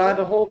would they buy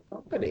the whole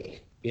company?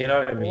 You know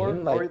what I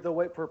mean? Or they'll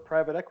wait for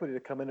private equity to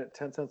come in at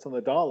 10 cents on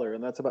the dollar,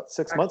 and that's about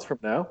 6 months from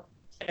now.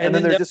 And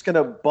then they're just going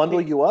to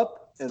bundle you up.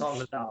 On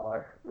the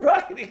dollar.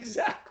 Right,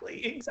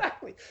 exactly.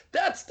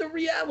 That's the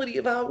reality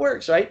of how it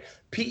works, right?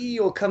 PE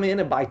will come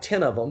in and buy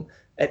 10 of them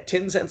at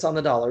 10 cents on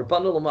the dollar,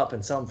 bundle them up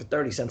and sell them for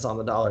 30 cents on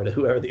the dollar to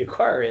whoever the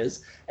acquirer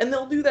is, and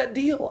they'll do that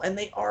deal, and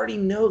they already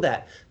know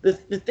that. The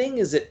thing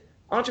is that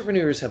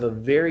entrepreneurs have a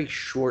very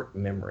short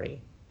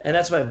memory. And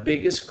that's my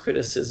biggest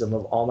criticism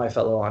of all my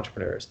fellow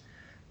entrepreneurs.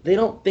 They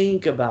don't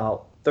think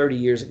about 30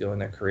 years ago in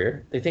their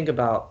career. They think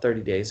about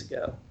 30 days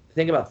ago. They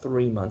think about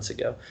 3 months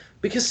ago.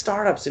 Because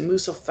startups, it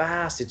moves so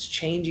fast. It's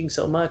changing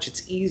so much.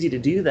 It's easy to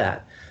do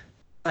that.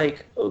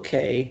 Like,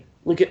 okay,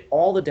 look at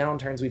all the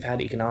downturns we've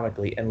had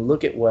economically and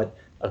look at what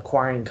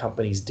acquiring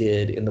companies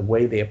did in the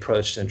way they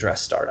approached and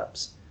addressed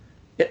startups.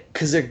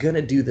 Because they're going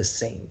to do the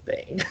same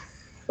thing.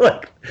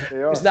 Like,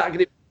 there's not going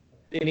to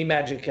be any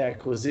magic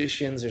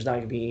acquisitions. There's not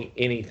going to be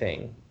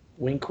anything.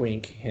 Wink,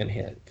 wink, hint,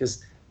 hint.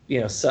 Because, you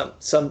know,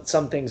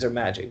 some things are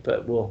magic,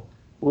 but we'll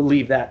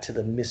leave that to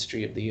the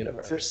mystery of the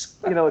universe.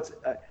 You know, it's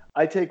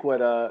I take what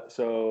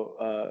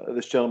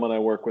this gentleman I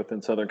work with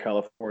in Southern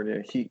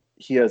California,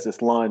 he has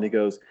this line. He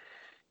goes,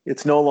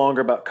 "It's no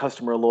longer about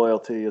customer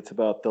loyalty. It's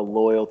about the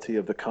loyalty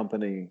of the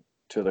company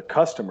to the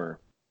customer."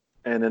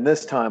 And in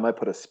this time, I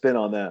put a spin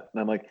on that,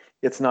 and I'm like,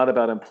 it's not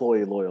about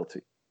employee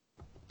loyalty.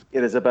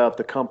 It is about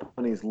the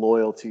company's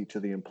loyalty to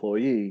the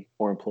employee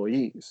or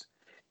employees.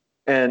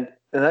 And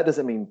that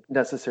doesn't mean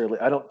necessarily,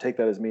 I don't take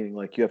that as meaning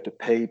like you have to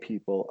pay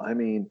people. I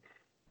mean,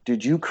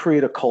 did you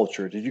create a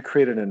culture? Did you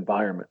create an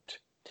environment?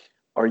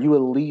 Are you a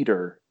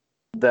leader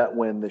that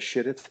when the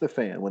shit hits the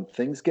fan, when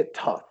things get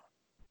tough,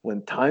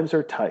 when times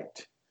are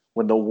tight,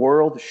 when the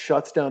world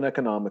shuts down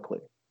economically,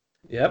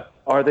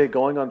 are they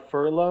going on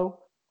furlough?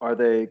 Are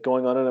they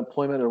going on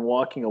unemployment and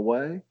walking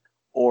away?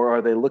 Or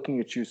are they looking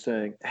at you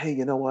saying, hey,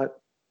 you know what?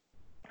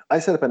 I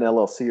set up an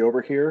LLC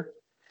over here,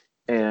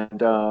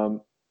 and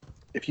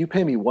if you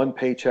pay me one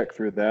paycheck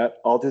through that,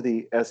 I'll do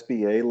the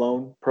SBA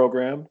loan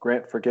program,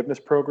 grant forgiveness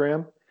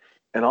program,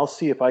 and I'll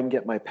see if I can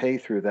get my pay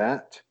through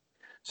that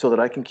so that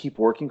I can keep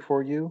working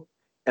for you.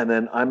 And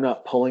then I'm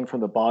not pulling from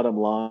the bottom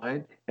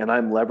line, and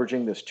I'm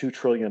leveraging this $2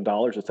 trillion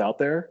that's out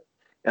there.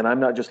 And I'm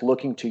not just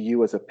looking to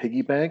you as a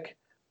piggy bank,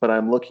 but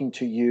I'm looking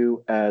to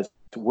you as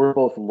we're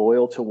both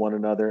loyal to one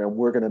another, and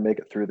we're going to make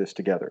it through this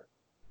together.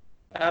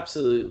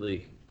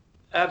 Absolutely.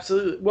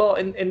 Absolutely. Well,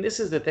 and this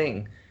is the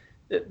thing.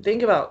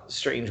 Think about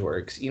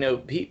StrangeWorks. You know,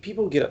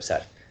 people get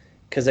upset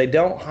because I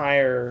don't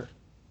hire,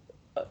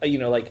 you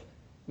know, like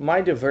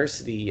my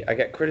diversity. I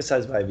got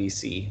criticized by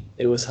VC.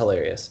 It was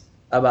hilarious.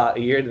 About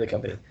a year into the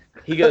company,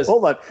 he goes,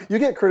 hold on, you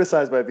get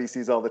criticized by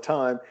VCs all the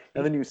time,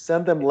 and then you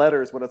send them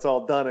letters when it's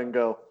all done and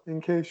go,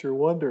 in case you're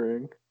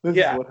wondering, this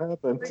is what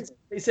happened.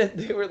 They said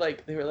they were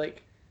like,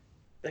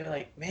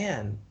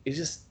 man, it's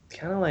just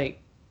kind of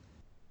like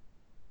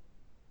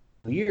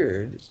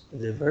weird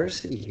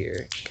diversity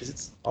here because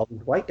it's all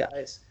these white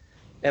guys.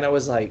 And I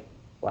was like,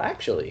 well,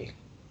 actually,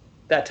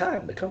 that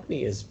time the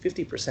company is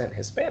 50%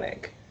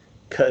 Hispanic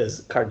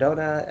because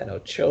Cardona and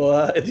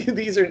Ochoa,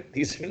 these are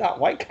not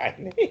white guy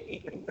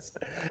names,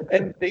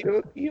 and they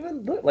don't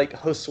even look like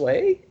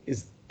Josue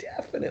is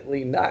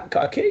definitely not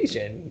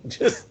Caucasian.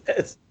 Just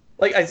as,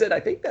 like I said,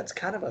 I think that's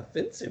kind of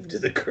offensive to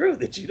the crew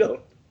that you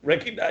don't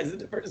recognize the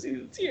diversity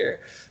that's here.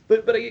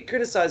 But I get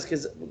criticized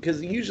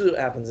because usually what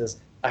happens is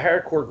I hire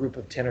a core group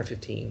of 10 or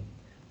 15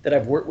 that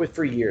I've worked with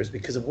for years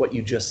because of what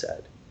you just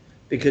said.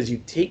 Because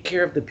you take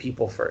care of the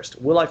people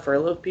first. Will I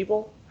furlough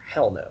people?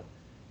 Hell no.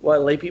 Will I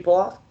lay people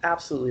off?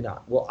 Absolutely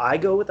not. Will I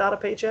go without a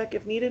paycheck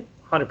if needed?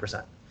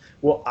 100%.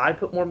 Will I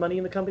put more money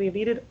in the company if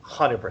needed?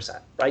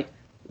 100%, right?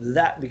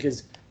 That,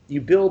 because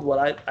you build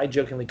what I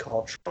jokingly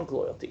call trunk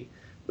loyalty,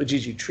 which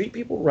is you treat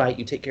people right,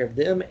 you take care of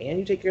them, and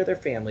you take care of their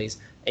families,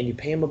 and you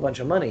pay them a bunch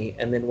of money,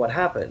 and then what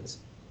happens?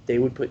 They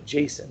would put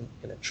Jason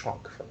in a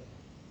trunk for me.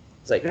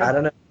 It's like, I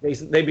don't know,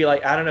 Jason. They'd be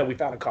like, I don't know, we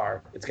found a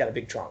car. It's got a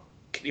big trunk.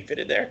 Can you fit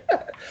it there?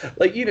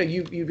 Like, you know,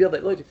 you build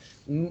that. Look,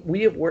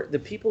 we have worked, the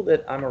people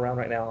that I'm around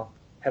right now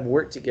have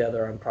worked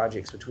together on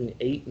projects between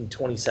 8 and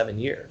 27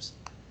 years.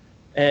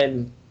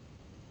 And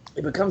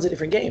it becomes a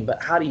different game.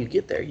 But how do you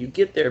get there? You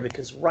get there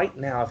because right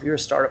now, if you're a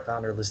startup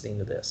founder listening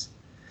to this,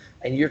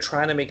 and you're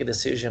trying to make a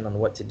decision on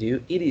what to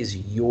do, it is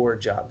your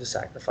job to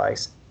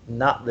sacrifice,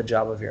 not the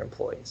job of your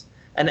employees.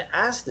 And to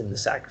ask them to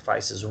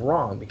sacrifice is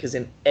wrong because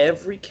in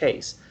every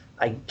case,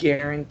 I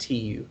guarantee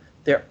you,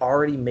 they're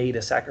already made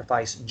a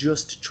sacrifice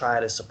just to try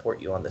to support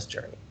you on this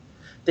journey.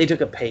 They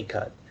took a pay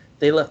cut.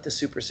 They left a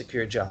super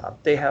secure job.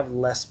 They have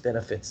less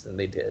benefits than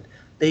they did.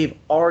 They've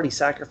already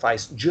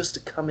sacrificed just to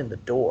come in the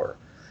door.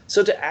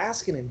 So to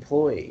ask an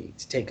employee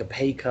to take a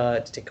pay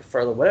cut, to take a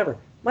furlough, whatever,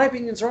 my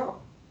opinion's wrong.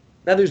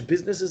 Now, there's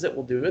businesses that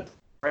will do it.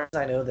 Friends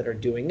I know that are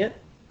doing it.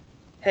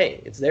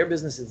 Hey, it's their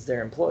business, it's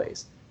their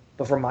employees.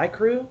 But for my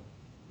crew,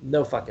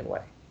 no fucking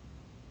way.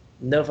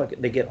 No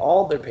fucking. They get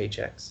all their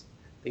paychecks.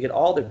 They get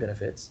all their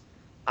benefits.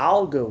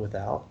 I'll go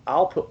without.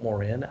 I'll put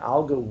more in.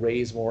 I'll go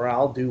raise more.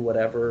 I'll do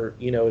whatever,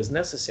 you know, is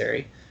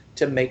necessary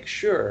to make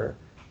sure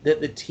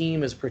that the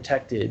team is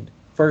protected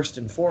first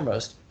and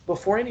foremost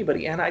before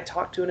anybody. And I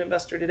talked to an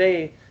investor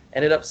today,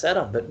 and it upset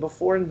him, but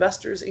before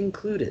investors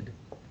included.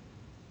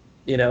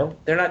 You know,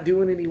 they're not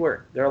doing any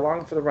work. They're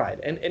along for the ride.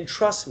 And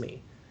trust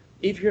me,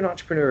 if you're an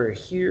entrepreneur,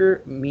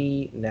 hear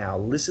me now.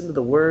 Listen to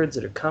the words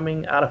that are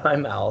coming out of my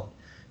mouth.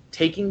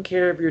 Taking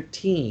care of your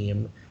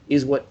team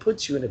is what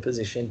puts you in a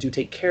position to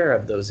take care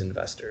of those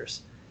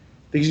investors.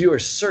 because you are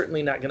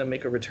certainly not going to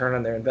make a return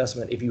on their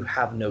investment if you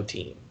have no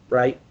team,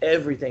 right?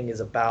 Everything is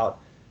about,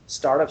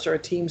 startups are a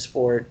team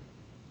sport.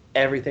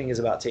 Everything is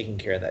about taking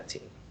care of that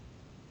team.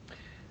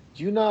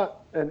 Do you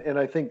not, and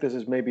I think this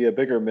is maybe a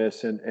bigger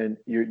miss, and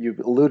you've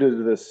alluded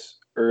to this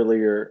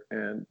earlier,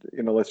 and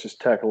let's just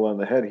tackle on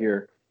the head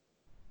here.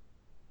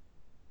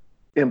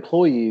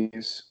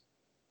 Employees,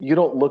 you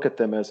don't look at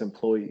them as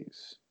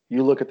employees.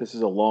 You look at this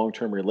as a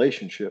long-term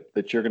relationship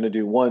that you're going to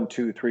do 1,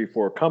 2, 3,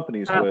 4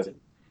 companies with.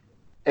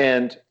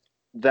 And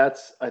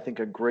that's, I think,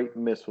 a great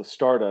miss with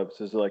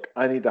startups is like,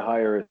 I need to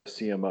hire a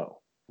CMO.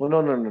 Well,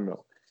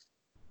 no.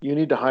 You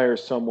need to hire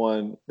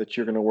someone that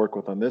you're going to work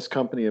with on this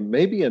company and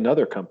maybe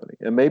another company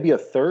and maybe a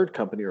third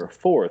company or a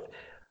fourth.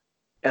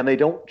 And they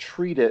don't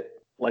treat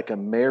it like a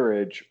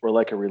marriage or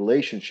like a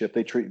relationship.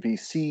 They treat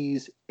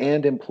VCs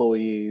and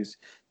employees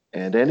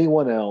and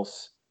anyone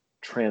else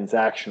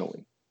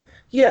transactionally.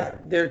 Yeah,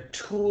 they're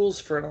tools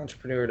for an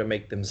entrepreneur to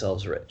make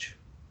themselves rich,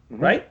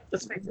 right?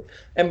 Let's face it.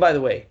 And by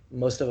the way,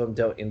 most of them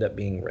don't end up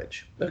being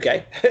rich,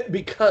 okay?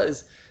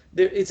 Because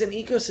it's an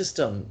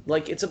ecosystem.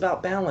 Like, it's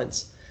about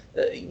balance.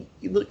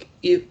 Look,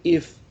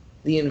 if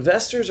the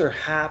investors are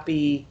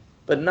happy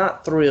but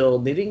not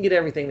thrilled, they didn't get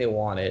everything they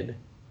wanted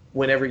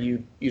whenever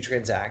you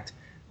transact,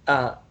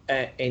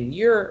 and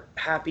you're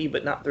happy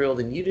but not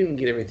thrilled and you didn't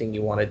get everything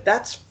you wanted,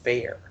 that's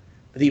fair.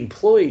 The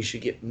employees should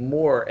get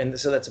more, and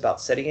so that's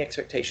about setting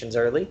expectations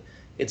early.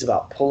 It's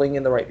about pulling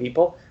in the right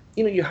people.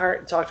 You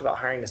talked about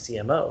hiring a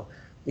CMO.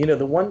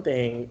 The one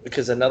thing,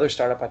 because another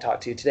startup I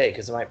talked to today,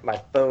 because my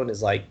phone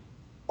is like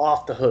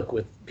off the hook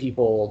with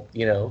people,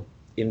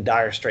 in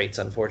dire straits,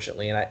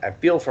 unfortunately, and I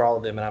feel for all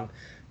of them, and I'm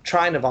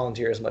trying to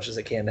volunteer as much as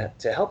I can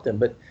to help them.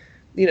 But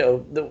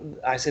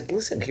I said,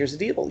 listen, here's the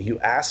deal. You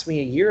asked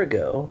me a year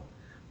ago,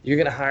 you're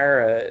going to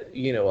hire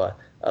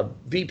a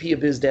VP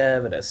of biz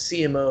dev and a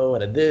CMO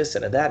and a this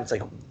and a that. It's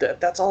like,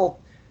 that's all.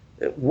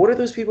 What are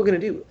those people going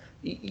to do?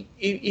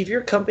 If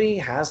your company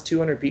has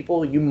 200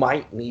 people, you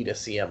might need a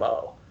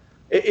CMO.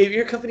 If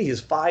your company is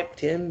 5,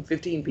 10,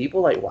 15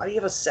 people, like, why do you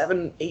have a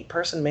 7, 8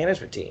 person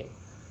management team?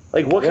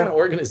 Like, what kind of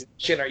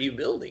organization are you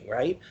building,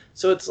 right?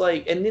 So it's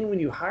like, and then when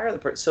you hire the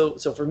person,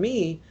 so for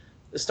me,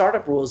 the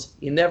startup rules,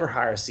 you never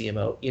hire a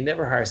CMO, you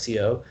never hire a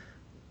CEO.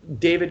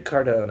 David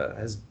Cardona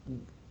has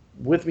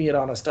with me at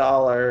Honest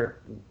Dollar,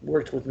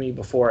 worked with me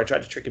before. I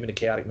tried to trick him into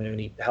Chaotic Moon.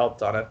 He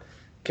helped on a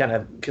kind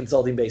of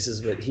consulting basis,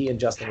 but he and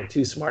Justin were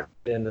too smart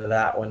into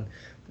that one.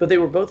 But they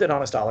were both at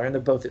Honest Dollar, and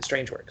they're both at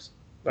Strangeworks,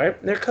 right?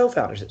 And they're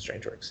co-founders at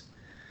Strangeworks.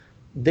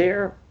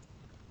 They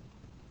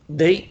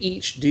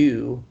each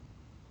do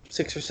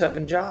 6 or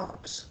 7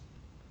 jobs.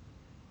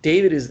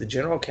 David is the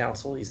general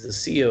counsel. He's the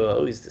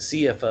COO. He's the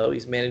CFO.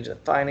 He's managing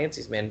finance.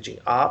 He's managing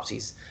ops.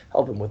 He's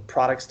helping with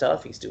product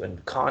stuff. He's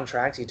doing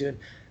contracts. He's doing,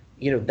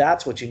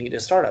 that's what you need to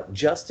start up.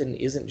 Justin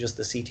isn't just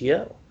the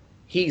CTO.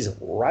 He's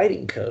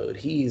writing code.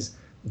 He's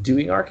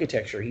doing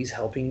architecture. He's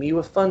helping me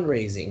with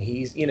fundraising.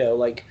 He's,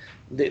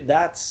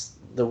 that's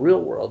the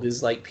real world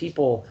is like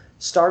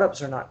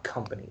startups are not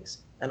companies,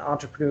 and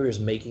entrepreneurs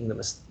make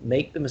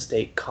the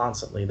mistake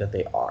constantly that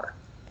they are.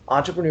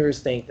 Entrepreneurs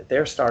think that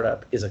their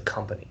startup is a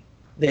company.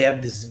 They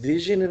have this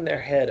vision in their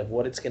head of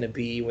what it's going to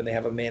be when they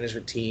have a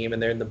management team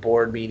and they're in the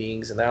board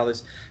meetings and all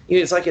this.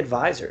 It's like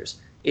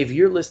advisors. If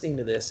you're listening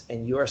to this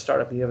and you're a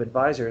startup and you have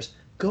advisors,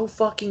 go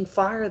fucking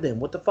fire them.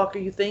 What the fuck are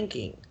you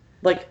thinking?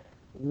 Like,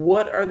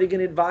 what are they going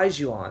to advise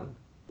you on?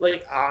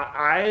 Like,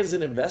 I as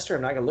an investor,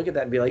 I'm not going to look at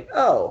that and be like,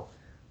 oh,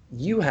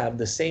 you have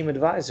the same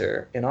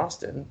advisor in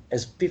Austin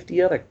as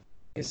 50 other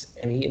guys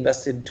and he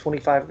invested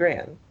 25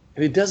 grand.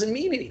 It doesn't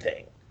mean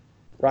anything,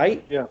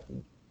 right? Yeah.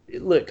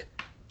 Look,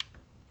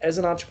 as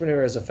an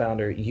entrepreneur, as a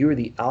founder, you're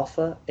the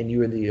alpha and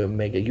you're the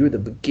omega. You're the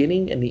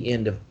beginning and the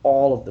end of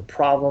all of the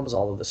problems,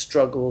 all of the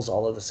struggles,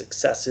 all of the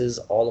successes,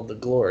 all of the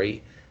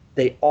glory.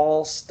 They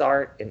all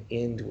start and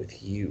end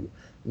with you.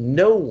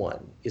 No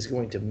one is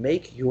going to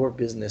make your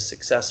business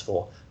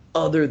successful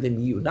other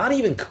than you, not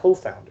even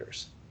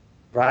co-founders,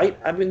 right?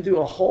 I've been through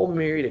a whole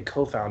myriad of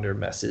co-founder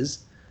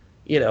messes,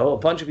 a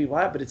bunch of people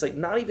have, but it's like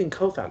not even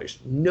co-founders.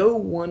 No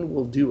one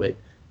will do it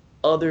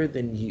other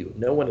than you.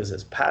 No one is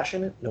as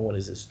passionate. No one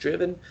is as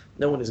driven.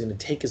 No one is going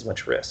to take as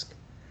much risk.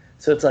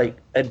 So it's like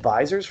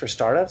advisors for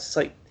startups. It's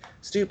like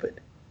stupid.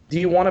 Do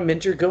you want a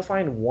mentor? Go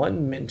find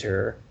one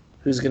mentor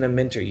who's going to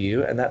mentor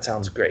you. And that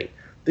sounds great.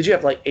 Did you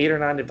have like 8 or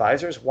 9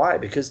 advisors? Why?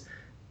 Because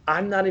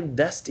I'm not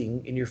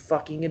investing in your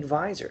fucking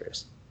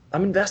advisors.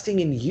 I'm investing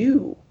in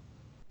you.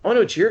 I want to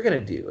know what you're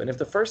going to do. And if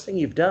the first thing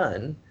you've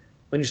done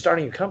when you're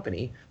starting your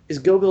company is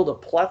go build a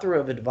plethora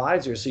of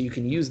advisors so you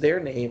can use their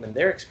name and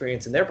their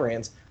experience and their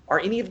brands, are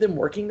any of them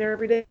working there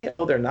every day?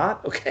 No, they're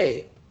not?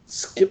 Okay,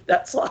 skip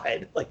that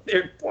slide. Like,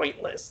 they're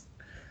pointless.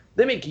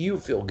 They make you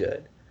feel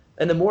good.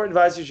 And the more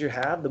advisors you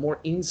have, the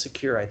more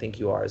insecure I think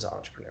you are as an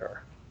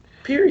entrepreneur.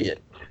 Period.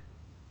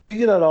 Do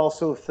you not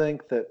also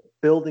think that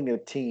building a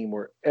team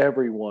where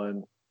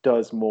everyone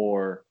does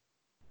more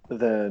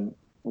than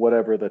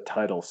whatever the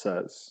title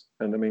says?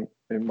 And I mean,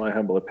 in my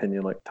humble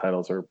opinion, like,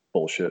 titles are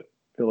bullshit.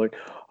 They're like,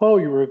 oh,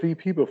 you were a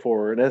VP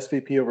before, an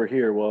SVP over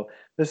here. Well,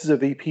 this is a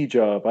VP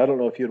job. I don't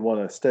know if you'd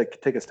want to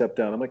take a step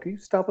down. I'm like, can you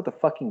stop with the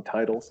fucking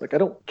titles? Like, I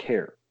don't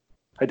care.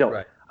 I don't.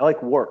 Right. I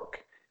like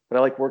work, but I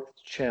like work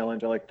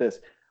challenge. I like this.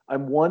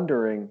 I'm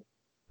wondering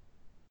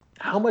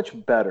how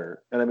much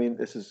better, and I mean,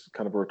 this is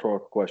kind of a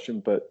rhetorical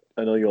question, but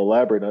I know you'll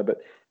elaborate on it,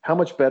 but how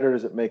much better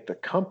does it make the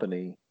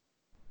company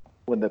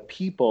when the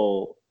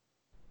people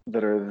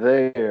that are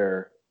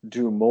there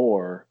do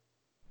more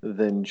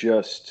than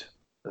just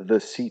the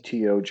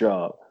CTO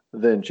job,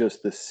 than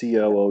just the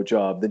COO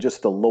job, than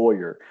just the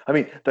lawyer? I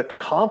mean, the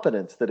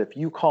confidence that if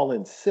you call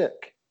in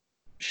sick,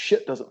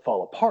 shit doesn't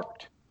fall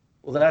apart.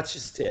 Well, that's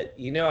just it.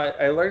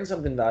 I learned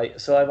something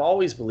so I've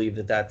always believed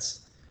that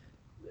that's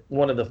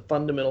one of the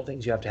fundamental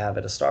things you have to have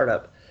at a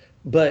startup.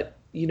 But,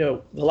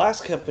 the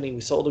last company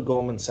we sold to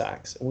Goldman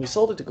Sachs, and we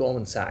sold it to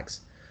Goldman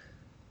Sachs.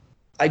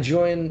 I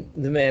joined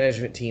the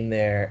management team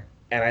there,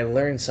 and I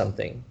learned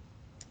something.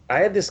 I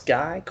had this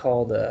guy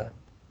called a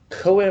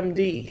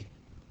co-MD.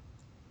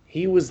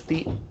 He was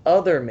the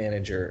other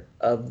manager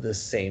of the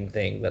same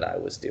thing that I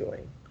was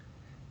doing.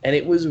 And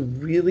it was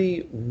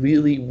really,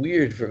 really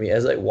weird for me. I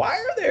was like, why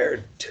are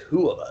there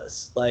two of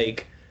us?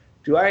 Like,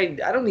 I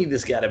don't need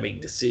this guy to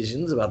make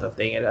decisions about the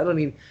thing. I don't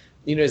need,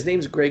 his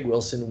name's Greg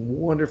Wilson,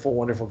 wonderful,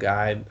 wonderful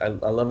guy. I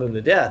love him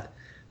to death.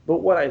 But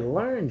what I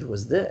learned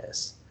was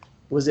that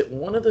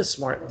one of the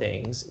smart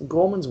things,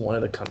 Goldman's one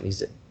of the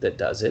companies that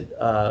does it.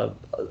 A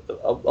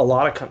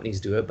lot of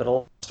companies do it, but a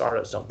lot of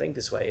startups don't think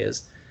this way,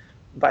 is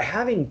by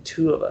having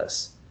two of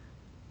us,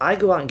 I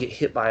go out and get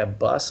hit by a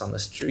bus on the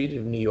street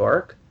of New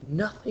York,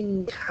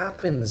 nothing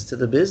happens to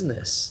the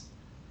business.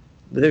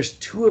 But there's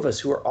two of us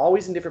who are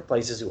always in different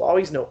places, who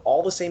always know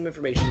all the same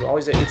information.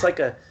 It's like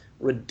a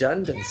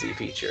redundancy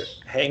feature.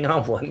 Hang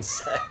on one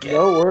second.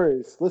 No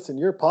worries. Listen,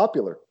 you're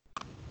popular.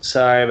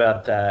 Sorry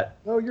about that.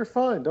 No, you're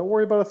fine. Don't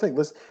worry about a thing.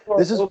 Listen,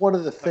 this is one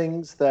of the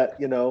things that,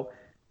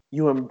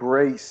 you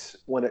embrace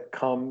when it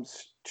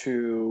comes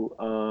to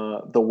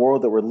the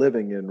world that we're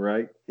living in,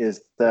 right?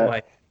 Is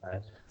that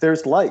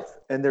there's life,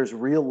 and there's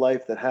real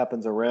life that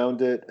happens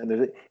around it.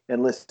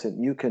 And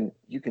listen, you can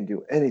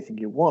do anything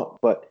you want,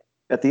 but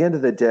at the end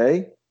of the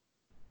day,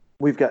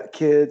 we've got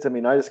kids. I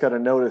mean, I just got a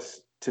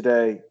notice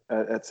today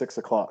at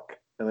 6:00,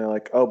 and they're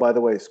like, oh, by the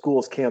way,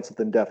 school's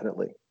canceled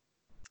indefinitely.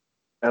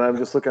 And I'm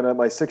just looking at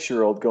my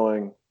 6-year-old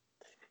going,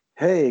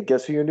 hey,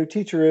 guess who your new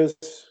teacher is?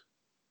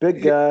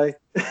 Big guy.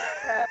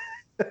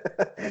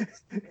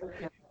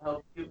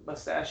 Help you,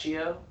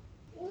 mustachio.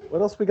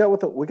 What else we got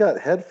with it? We got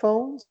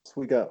headphones.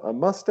 We got a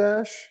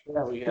mustache.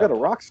 Yeah, we got a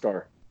rock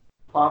star.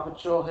 Paw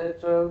Patrol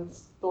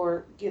headphones.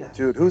 Thor, get out.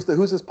 Dude, who's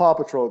this Paw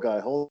Patrol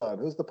guy? Hold on.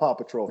 Who's the Paw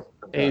Patrol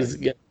guy? He's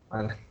good.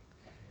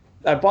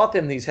 I bought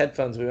them these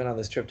headphones. We went on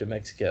this trip to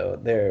Mexico.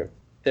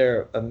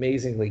 They're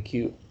amazingly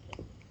cute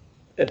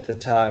at the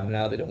time.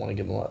 Now they don't want to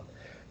give them up.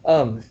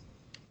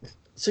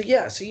 So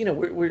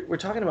we're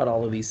talking about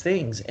all of these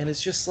things, and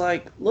it's just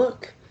like,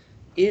 look,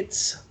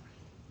 it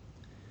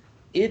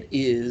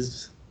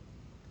is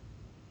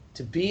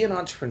to be an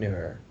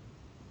entrepreneur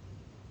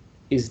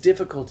is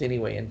difficult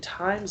anyway. And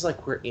times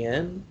like we're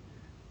in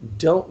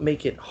don't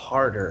make it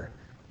harder.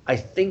 I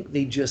think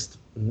they just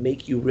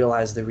make you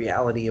realize the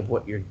reality of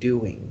what you're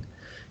doing.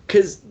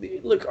 Because,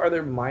 look, are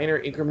there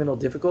minor incremental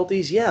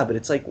difficulties? Yeah, but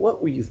it's like,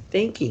 what were you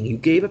thinking? You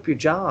gave up your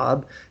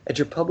job at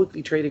your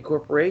publicly traded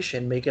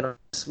corporation, making all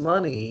this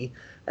money,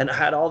 and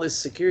had all this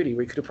security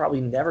where you could have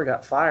probably never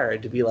got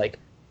fired, to be like,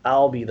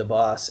 I'll be the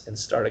boss and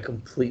start a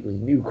completely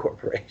new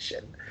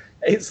corporation.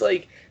 It's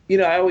like,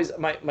 I always,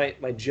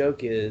 my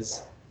joke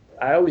is,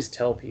 I always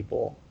tell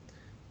people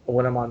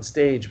when I'm on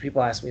stage,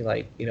 people ask me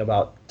like,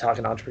 about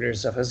talking to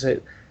entrepreneurs and stuff. I say,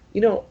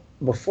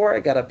 before I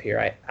got up here,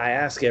 I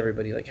ask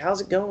everybody like, how's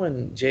it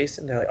going,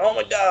 Jason? They're like, oh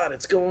my God,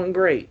 it's going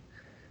great.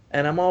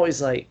 And I'm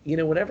always like,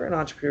 whenever an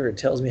entrepreneur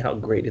tells me how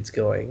great it's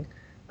going,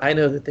 I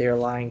know that they are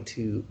lying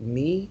to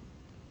me,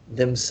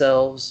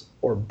 themselves,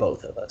 or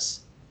both of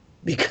us.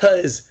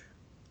 Because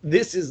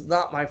this is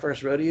not my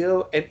first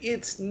rodeo, and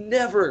it's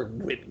never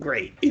went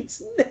great.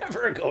 It's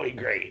never going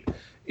great.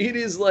 It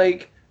is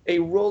like a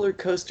roller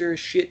coaster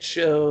shit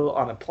show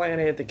on a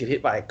planet that get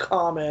hit by a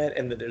comet,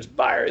 and then there's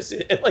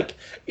viruses, and like,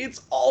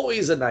 it's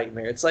always a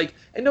nightmare. It's like,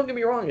 and don't get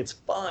me wrong, it's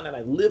fun, and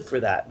I live for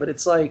that. But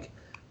it's like,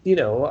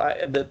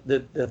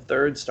 the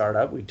third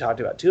startup, we talked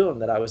about two of them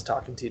that I was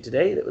talking to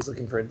today that was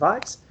looking for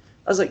advice.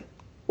 I was like,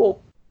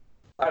 well,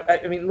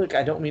 I mean, look,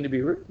 I don't mean to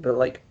be rude, but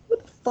like,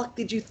 what the fuck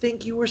did you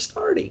think you were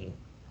starting?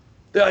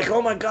 They're like,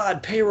 oh my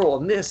God, payroll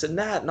and this and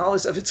that and all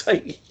this stuff. It's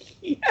like,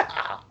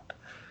 yeah.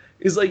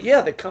 It's like,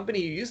 yeah, the company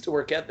you used to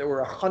work at, there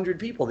were 100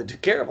 people that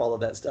took care of all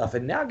of that stuff.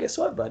 And now guess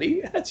what,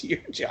 buddy? That's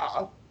your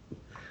job.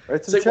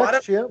 Right, some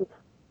checks,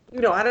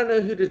 I don't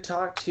know who to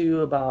talk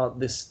to about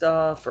this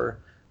stuff or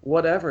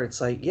whatever. It's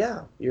like,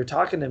 yeah, you're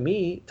talking to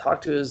me. Talk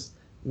to as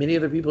many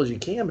other people as you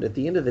can. But at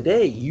the end of the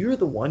day, you're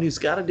the one who's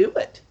got to do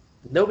it.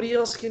 Nobody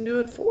else can do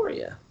it for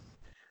you.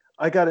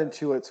 I got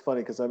into it. It's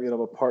funny because I'm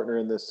a partner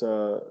in this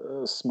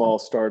small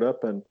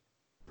startup, and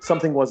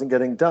something wasn't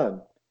getting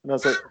done. And I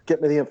was like,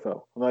 get me the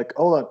info. I'm like,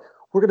 hold on.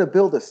 we're going to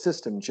build a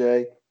system,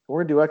 Jay. We're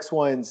going to do X,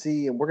 Y, and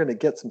Z, and we're going to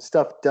get some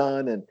stuff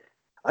done. And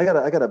I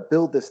gotta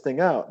build this thing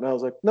out. And I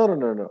was like,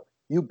 no.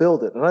 You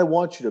build it, and I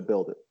want you to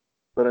build it.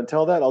 But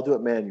until that, I'll do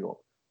it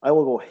manual. I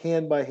will go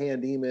hand by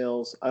hand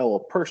emails. I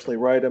will personally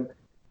write them.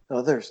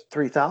 Now, there's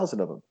 3,000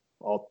 of them.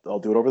 I'll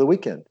do it over the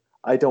weekend.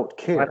 I don't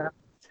care.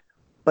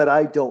 But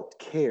I don't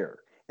care.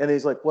 And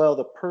he's like, well,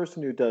 the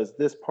person who does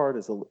this part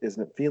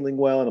isn't feeling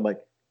well. And I'm like,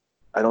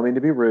 I don't mean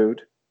to be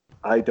rude.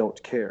 I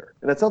don't care.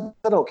 And it's not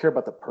that I don't care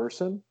about the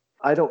person.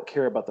 I don't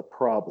care about the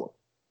problem.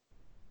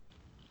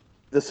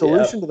 The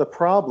solution to the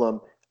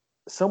problem,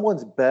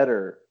 someone's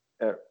better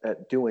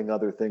at doing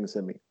other things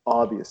than me,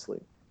 obviously.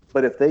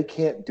 But if they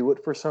can't do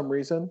it for some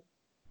reason,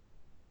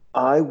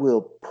 I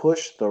will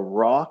push the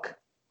rock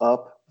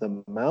up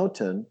the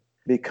mountain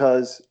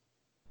because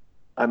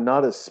I'm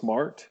not as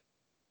smart,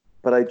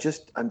 but I'm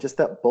just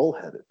that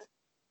bullheaded.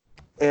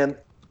 And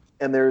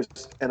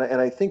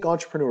I think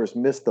entrepreneurs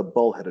miss the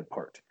bullheaded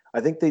part. I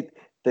think they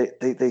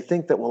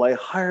think that, well, I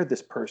hired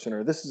this person,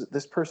 or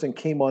this person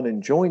came on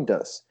and joined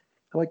us.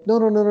 I'm like,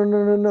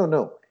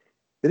 no.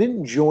 They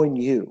didn't join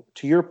you.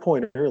 To your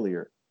point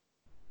earlier,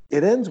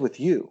 it ends with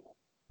you.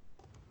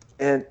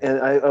 And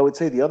I would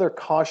say the other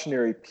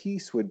cautionary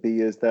piece would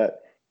be is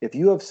that if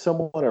you have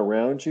someone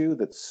around you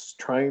that's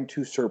trying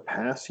to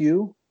surpass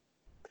you,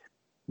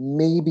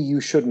 maybe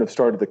you shouldn't have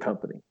started the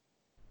company.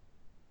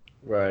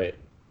 Right.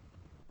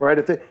 Right.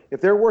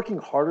 If they're working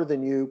harder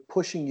than you,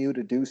 pushing you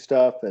to do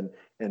stuff and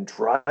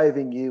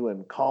driving you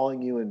and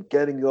calling you and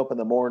getting you up in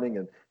the morning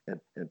and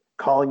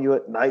calling you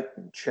at night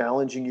and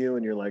challenging you,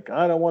 and you're like,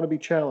 I don't want to be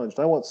challenged.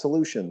 I want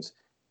solutions.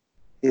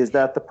 Is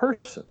that the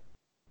person?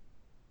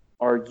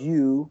 Are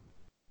you,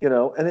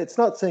 and it's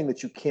not saying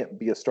that you can't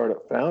be a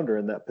startup founder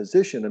in that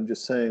position. I'm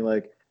just saying,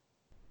 like,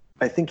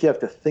 I think you have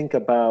to think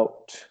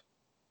about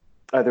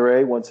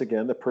either once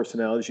again, the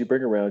personalities you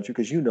bring around you,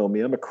 because you know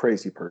me, I'm a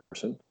crazy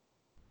person.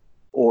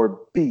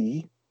 Or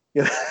B,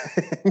 you're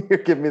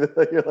giving me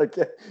you're like,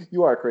 yeah,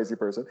 you are a crazy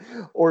person.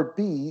 Or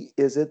B,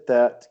 is it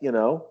that,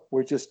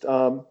 we're just,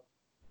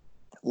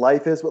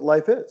 life is what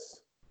life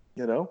is,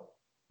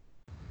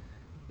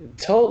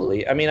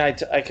 Totally. I mean, I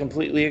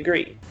completely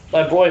agree.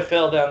 My boy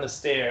fell down the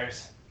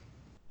stairs.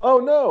 Oh,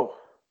 no.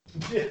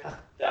 Yeah,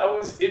 that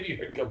was him. You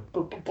heard go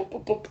boop, boop, boop,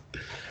 boop, boop.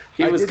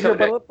 He was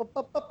coming.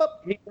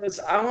 He goes,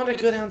 I want to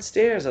go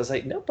downstairs. I was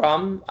like, no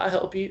problem. I'll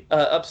help you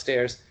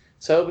upstairs.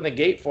 So I opened the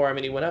gate for him,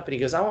 and he went up, and he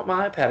goes, I want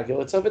my iPad. I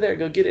go, it's over there.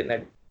 Go get it. And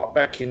I walked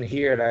back in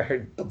here, and I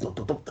heard boop,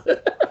 boop, boop,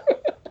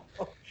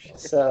 boop.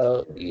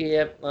 So,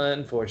 yep,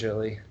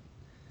 unfortunately.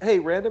 Hey,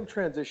 random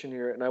transition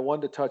here, and I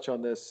wanted to touch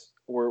on this.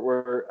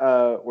 We're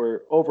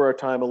over our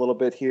time a little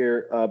bit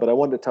here, but I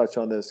wanted to touch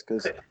on this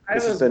because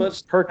this has been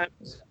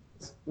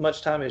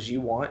much time as you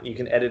want. You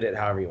can edit it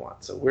however you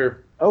want. So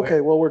we're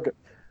good.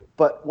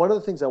 But one of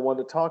the things I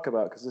wanted to talk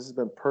about, because this has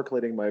been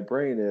percolating my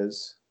brain,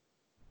 is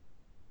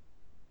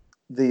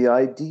the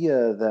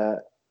idea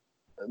that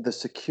the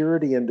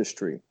security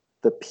industry,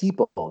 the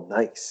people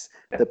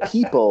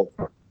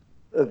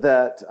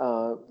that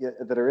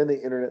are in the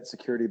internet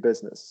security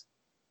business,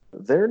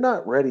 they're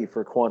not ready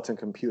for quantum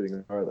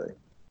computing, are they?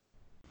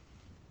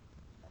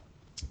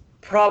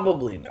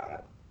 Probably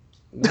not.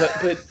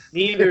 But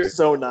neither.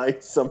 So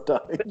nice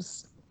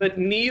sometimes. But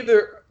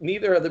neither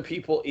are the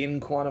people in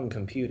quantum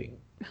computing.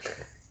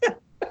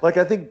 Like,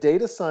 I think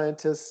data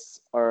scientists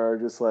are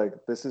just like,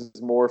 this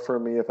is more for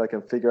me if I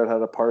can figure out how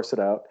to parse it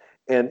out.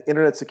 And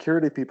internet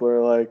security people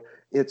are like,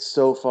 it's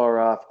so far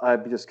off.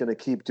 I'm just going to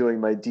keep doing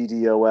my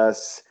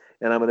DDoS,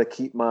 and I'm going to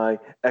keep my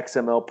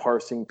XML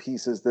parsing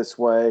pieces this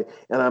way,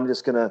 and I'm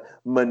just going to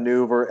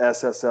maneuver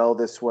SSL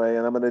this way,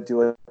 and I'm going to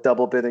do a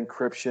double bit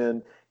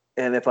encryption.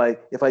 And if I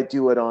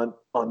do it on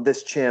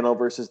this channel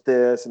versus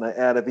this, and I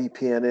add a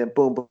VPN in,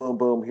 boom, boom,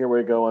 boom, here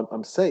we go,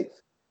 I'm safe.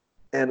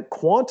 And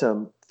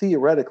quantum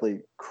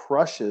theoretically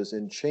crushes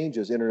and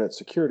changes internet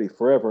security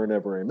forever and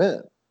ever,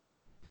 amen.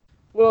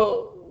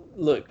 Well,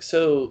 look,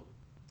 so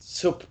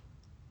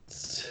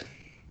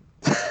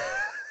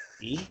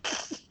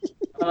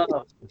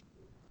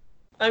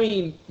I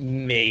mean,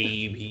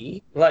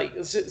 maybe. Like,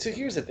 so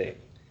here's the thing.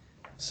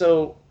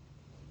 So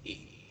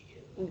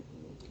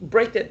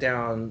break that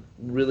down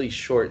really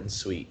short and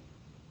sweet.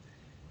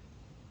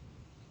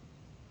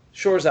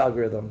 Shor's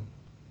algorithm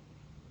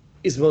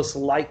is most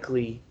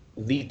likely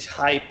the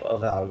type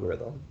of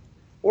algorithm,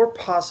 or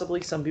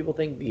possibly some people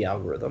think the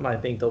algorithm, I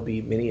think there'll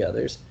be many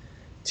others,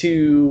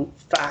 to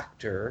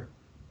factor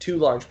two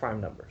large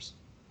prime numbers.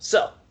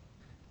 So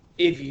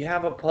if you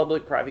have a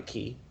public-private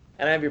key,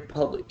 and I have your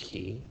public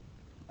key,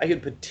 I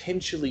could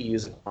potentially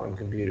use a quantum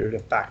computer to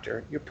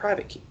factor your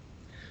private key.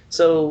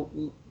 So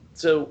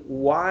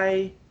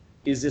why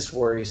is this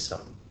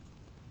worrisome?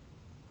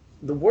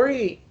 The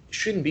worry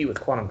shouldn't be with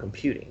quantum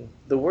computing.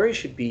 The worry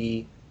should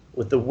be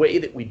with the way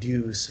that we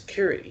do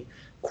security.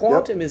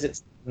 Quantum is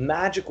its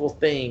magical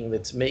thing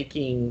that's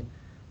making,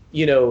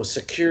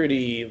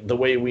 security the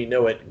way we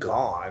know it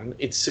gone.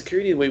 It's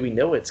security the way we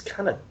know it's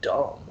kind of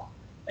dumb.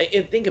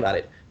 And think about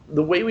it.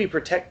 The way we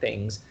protect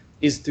things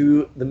is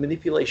through the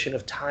manipulation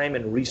of time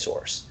and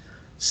resource.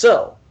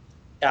 So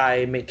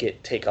I make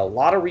it take a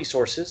lot of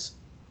resources.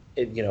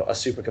 A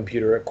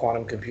supercomputer, a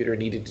quantum computer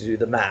needed to do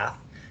the math,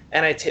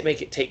 and I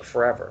make it take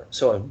forever.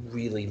 So a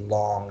really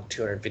long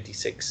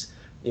 256,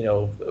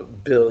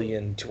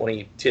 billion,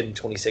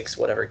 1026,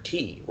 whatever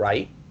key,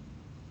 right?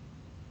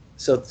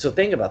 So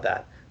think about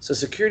that. So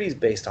security is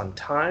based on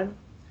time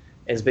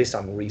and it's based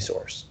on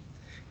resource.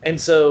 And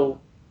so,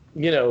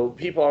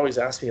 people always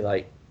ask me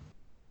like,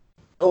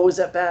 oh, is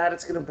that bad?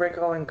 It's going to break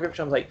all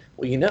encryption. I'm like,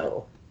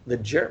 well, the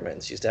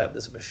Germans used to have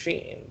this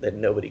machine that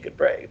nobody could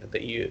break.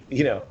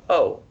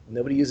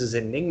 Nobody uses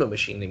an Enigma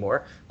machine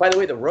anymore. By the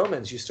way, the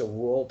Romans used to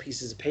roll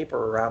pieces of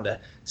paper around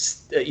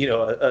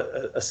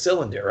a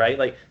cylinder, right?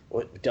 Like,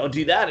 don't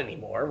do that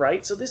anymore,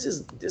 right? So this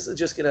is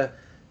just going to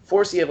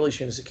force the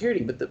evolution of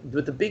security. But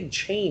the big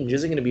change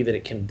isn't going to be that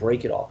it can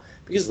break it all.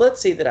 Because let's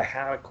say that I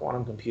have a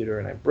quantum computer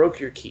and I broke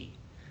your key.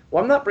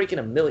 Well, I'm not breaking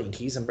a million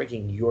keys. I'm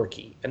breaking your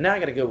key. And now I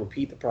got to go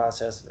repeat the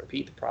process.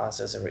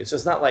 So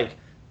it's not like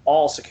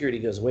all security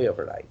goes away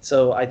overnight.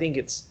 So I think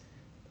it's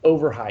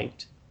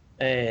overhyped,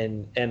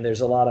 and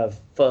there's a lot of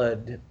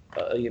FUD,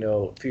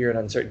 fear and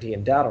uncertainty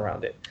and doubt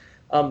around it.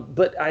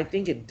 But I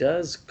think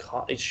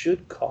it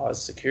should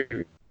cause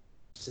security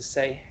to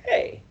say,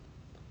 hey,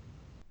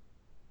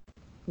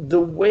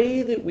 the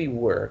way that we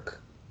work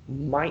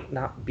might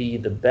not be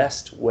the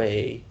best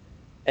way,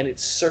 and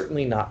it's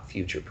certainly not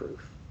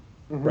future-proof,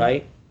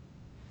 right?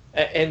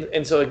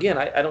 And so again,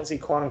 I don't see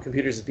quantum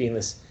computers as being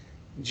this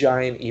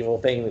giant evil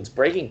thing that's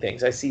breaking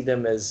things. I see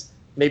them as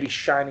maybe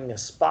shining a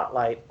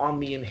spotlight on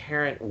the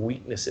inherent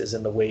weaknesses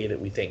in the way that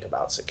we think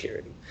about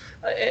security.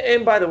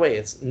 And by the way,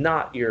 it's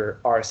not your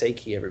RSA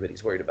key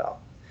everybody's worried about.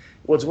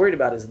 What's worried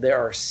about is there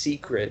are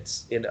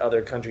secrets in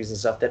other countries and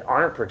stuff that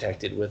aren't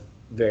protected with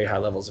very high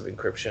levels of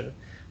encryption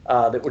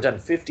that were done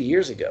 50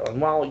 years ago.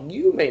 And while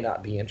you may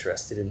not be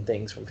interested in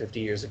things from 50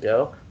 years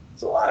ago,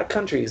 there's a lot of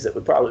countries that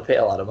would probably pay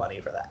a lot of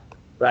money for that,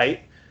 right?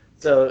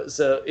 So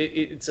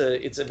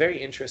it's a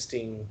very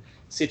interesting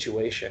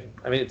situation.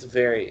 I mean, it's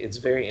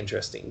very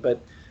interesting.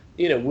 But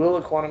will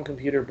a quantum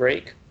computer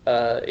break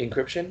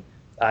encryption?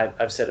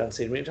 I've said it on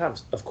stage many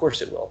times. Of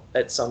course it will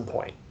at some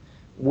point.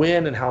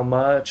 When and how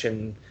much,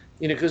 and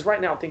because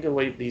right now, think of the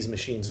way these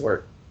machines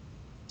work.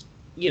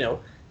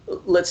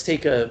 Let's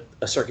take a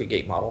circuit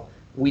gate model.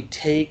 We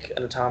take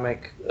an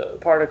atomic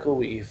particle,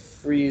 we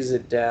freeze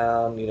it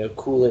down,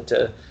 cool it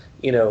to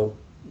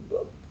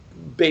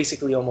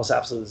basically almost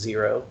absolute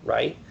zero,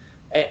 right?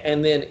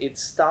 And then it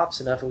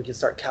stops enough and we can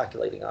start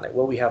calculating on it.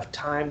 Well, we have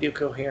time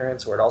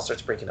decoherence where it all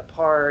starts breaking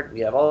apart. We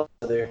have all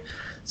other,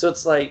 so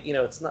it's like,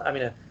 it's not, I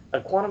mean,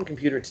 a quantum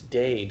computer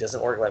today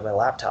doesn't work like my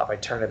laptop. I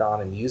turn it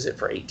on and use it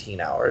for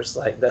 18 hours.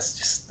 Like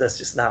that's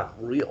just not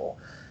real.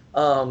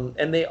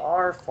 And they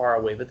are far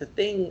away. But the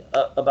thing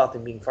about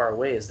them being far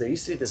away is there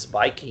is a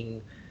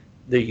Viking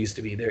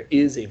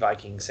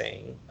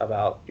saying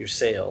about your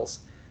sails.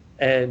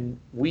 And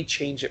we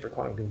change it for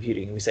quantum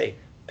computing. We say,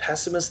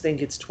 pessimists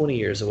think it's 20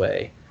 years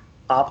away.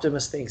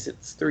 Optimists thinks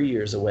it's 3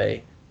 years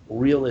away.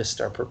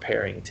 Realists are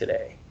preparing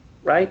today,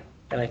 right?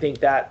 And I think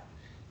that,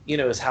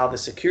 is how the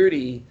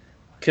security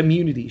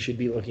community should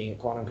be looking at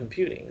quantum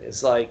computing.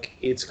 It's like,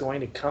 it's going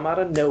to come out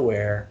of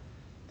nowhere.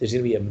 There's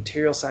going to be a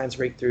material science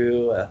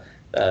breakthrough,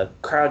 a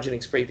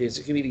cryogenics breakthrough. It's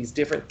going to be these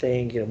different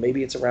things.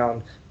 Maybe it's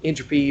around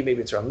entropy, maybe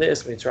it's around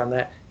this, maybe it's around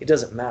that. It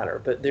doesn't matter.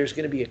 But there's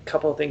going to be a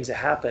couple of things that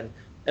happen,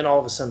 and all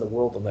of a sudden the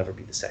world will never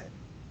be the same,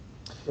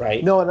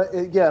 right? No, and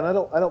I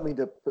don't mean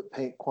to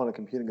paint quantum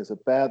computing as a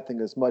bad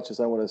thing as much as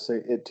I want to say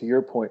it. To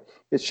your point,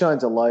 it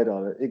shines a light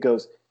on it. It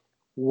goes,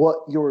 what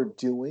you're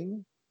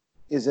doing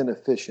is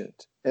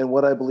inefficient, and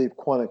what I believe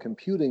quantum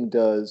computing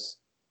does,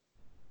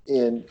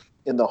 in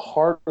the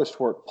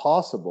hardest work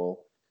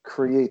possible,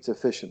 creates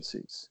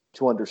efficiencies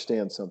to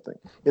understand something.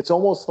 It's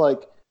almost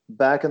like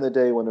back in the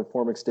day when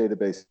Informix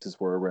databases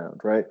were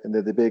around, right? And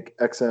they're the big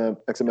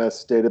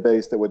XMS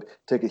database that would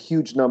take a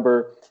huge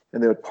number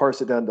and they would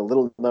parse it down to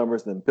little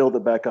numbers and then build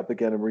it back up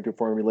again and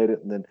reformulate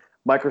it. And then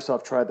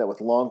Microsoft tried that with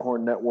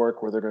Longhorn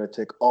Network, where they're going to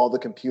take all the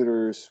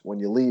computers when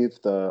you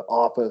leave the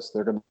office,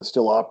 they're going to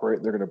still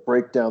operate, they're going to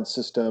break down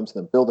systems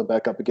and then build them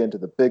back up again to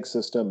the big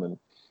system. And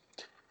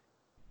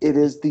it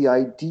is the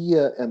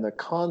idea and the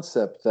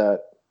concept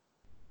that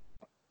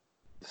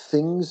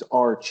things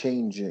are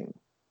changing.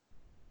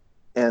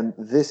 And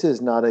this is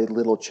not a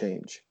little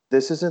change.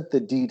 This isn't the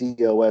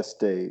DDoS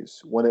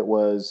days when it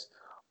was,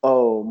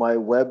 oh, my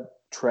web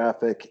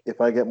traffic,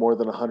 if I get more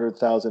than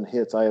 100,000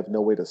 hits, I have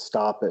no way to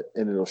stop it,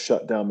 and it'll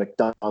shut down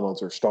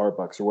McDonald's or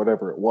Starbucks or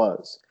whatever it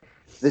was.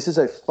 This is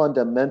a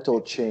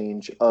fundamental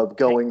change of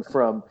going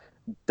from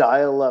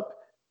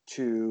dial-up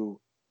to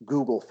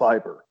Google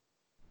Fiber.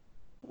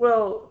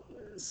 Well,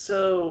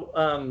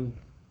 so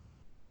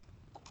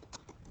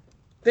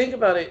think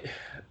about it.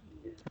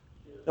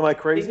 Am I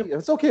crazy?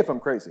 It's okay if I'm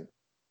crazy.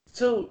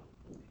 So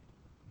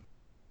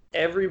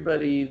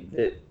everybody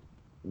that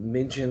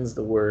mentions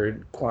the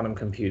word quantum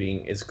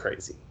computing is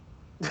crazy.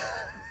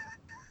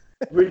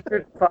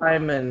 Richard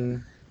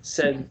Feynman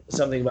said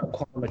something about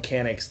quantum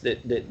mechanics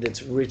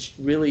that's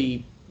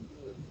really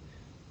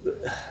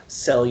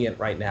salient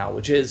right now,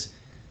 which is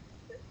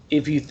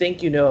if you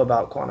think you know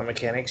about quantum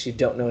mechanics, you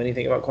don't know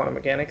anything about quantum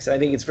mechanics. And I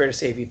think it's fair to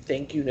say if you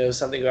think you know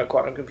something about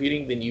quantum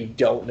computing, then you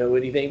don't know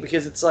anything,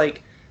 because it's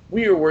like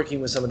we are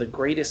working with some of the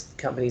greatest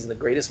companies and the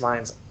greatest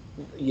minds,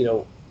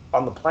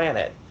 on the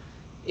planet,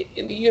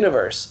 in the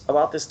universe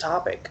about this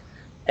topic.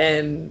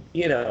 And,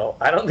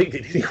 I don't think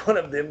that any one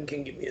of them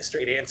can give me a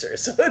straight answer.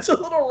 So it's a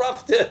little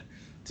rough to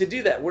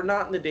do that. We're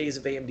not in the days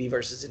of AMD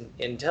versus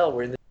Intel.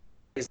 We're in the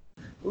days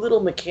of little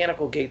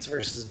mechanical gates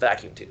versus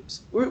vacuum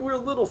tubes. We're a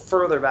little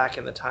further back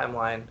in the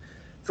timeline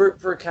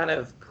for kind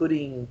of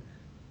putting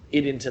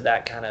it into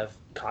that kind of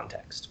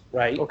context,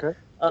 right? Okay.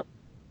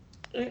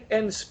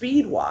 And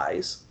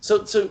speed-wise, so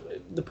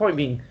the point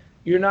being,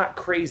 you're not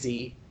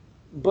crazy,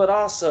 but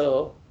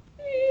also,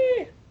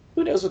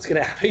 who knows what's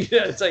going to happen?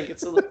 It's like,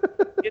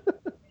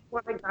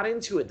 when I got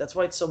into it, that's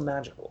why it's so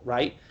magical,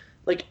 right?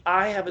 Like,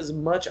 I have as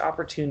much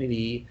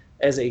opportunity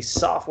as a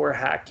software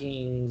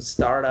hacking,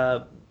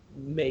 startup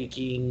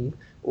making,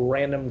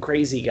 random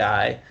crazy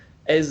guy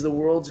as the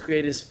world's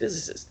greatest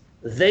physicist.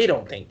 They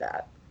don't think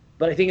that.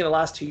 But I think in the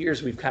last 2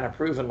 years, we've kind of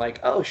proven, like,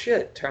 oh,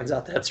 shit, turns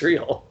out that's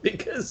real,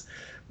 because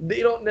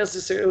they don't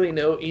necessarily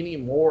know any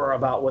more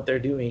about what they're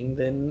doing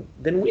than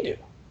we do.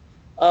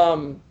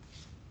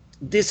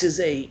 This is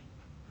a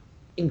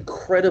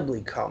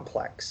incredibly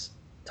complex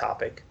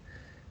topic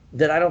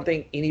that I don't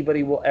think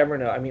anybody will ever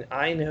know. I mean,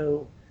 I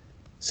know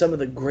some of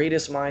the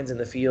greatest minds in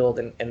the field,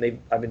 and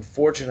I've been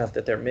fortunate enough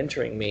that they're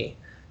mentoring me,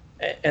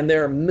 and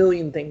there are a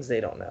million things they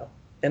don't know,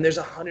 and there's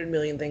 100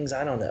 million things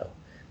I don't know,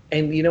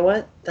 and you know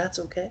what? That's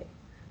okay,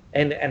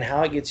 and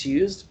how it gets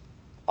used,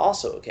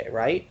 also okay,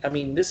 right? I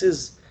mean, this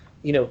is,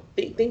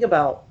 think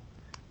about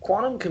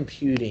quantum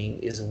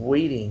computing is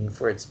waiting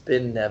for its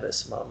Ben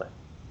Nevis moment.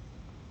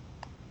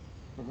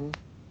 Mm-hmm.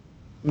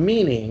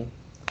 Meaning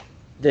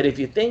that if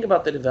you think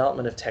about the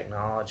development of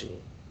technology,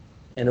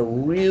 and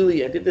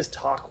I did this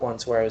talk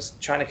once where I was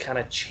trying to kind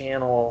of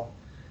channel,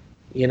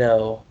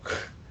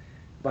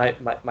 my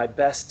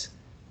best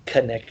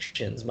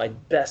connections, my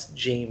best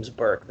James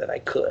Burke that I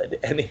could.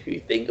 And if you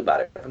think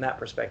about it from that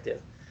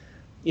perspective,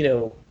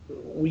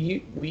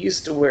 we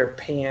used to wear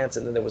pants,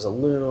 and then there was a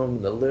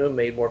loom. The loom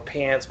made more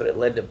pants, but it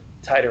led to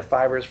tighter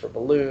fibers for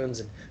balloons,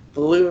 and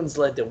balloons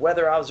led to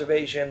weather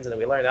observations, and then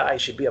we learned that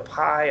ice should be up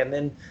high. And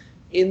then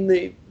in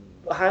the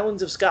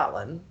Highlands of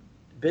Scotland,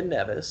 Ben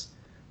Nevis,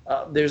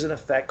 there's an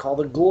effect called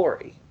the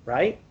glory,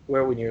 right?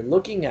 Where when you're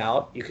looking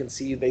out, you can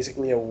see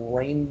basically a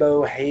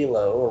rainbow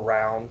halo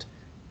around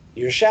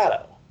your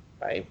shadow,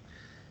 right?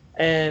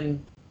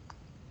 And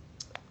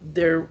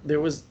there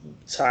was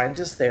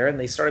scientists there, and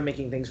they started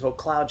making things called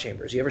cloud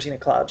chambers. You ever seen a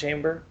cloud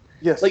chamber?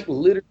 Yes. Like,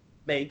 literally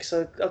makes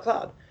a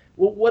cloud.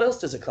 Well, what else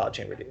does a cloud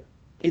chamber do?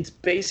 It's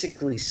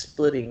basically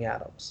splitting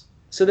atoms.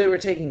 So they were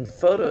taking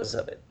photos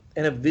of it,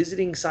 and a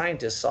visiting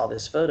scientist saw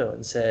this photo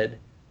and said,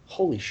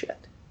 holy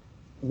shit,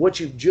 what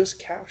you've just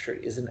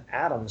captured is an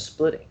atom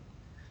splitting.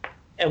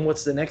 And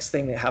what's the next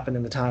thing that happened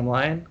in the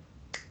timeline?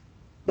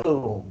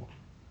 Boom,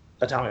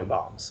 atomic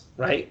bombs,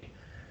 right?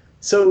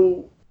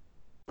 So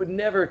would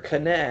never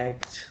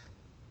connect.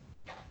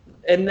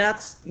 And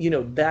that's,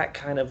 that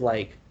kind of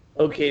like,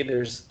 okay,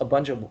 there's a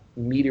bunch of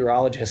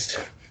meteorologists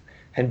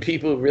and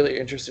people really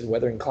interested in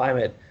weather and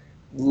climate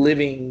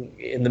living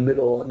in the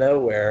middle of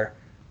nowhere.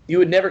 You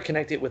would never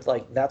connect it with,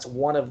 like, that's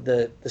one of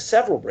the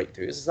several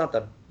breakthroughs. It's not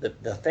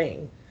the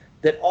thing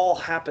that all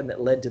happened that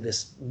led to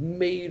this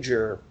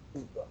major,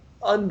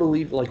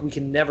 unbelievable, like, we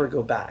can never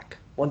go back.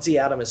 Once the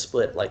atom is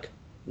split, like,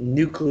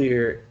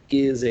 nuclear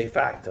is a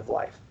fact of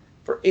life.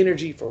 For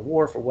energy, for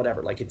war, for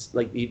whatever. Like, it's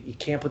like you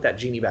can't put that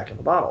genie back in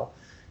the bottle.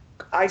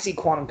 I see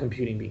quantum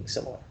computing being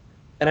similar.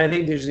 And I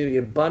think there's going to be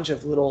a bunch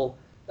of little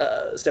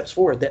steps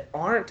forward that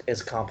aren't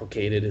as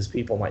complicated as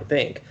people might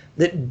think,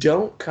 that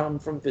don't come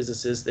from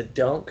physicists, that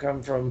don't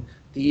come from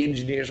the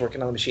engineers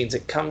working on the machines,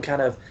 that come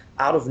kind of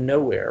out of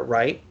nowhere,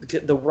 right?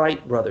 The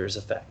Wright brothers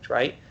effect,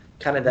 right?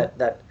 Kind of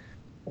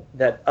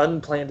that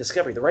unplanned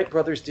discovery. The Wright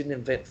brothers didn't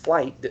invent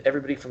flight.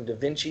 Everybody from Da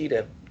Vinci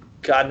to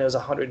God knows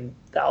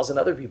 100,000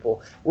 other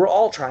people were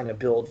all trying to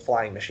build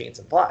flying machines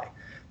and fly.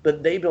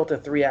 But they built a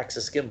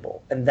 3-axis gimbal,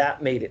 and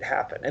that made it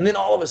happen. And then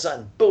all of a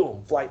sudden,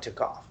 boom, flight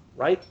took off,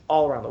 right?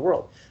 All around the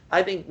world.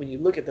 I think when you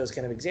look at those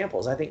kind of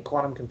examples, I think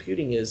quantum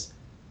computing is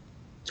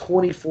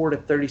 24 to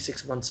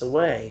 36 months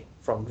away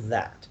from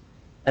that.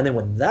 And then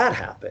when that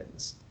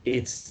happens,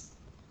 it's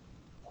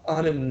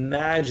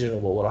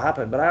unimaginable what'll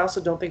happen. But I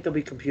also don't think there'll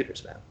be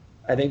computers, man.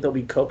 I think there'll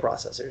be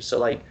coprocessors. So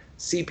like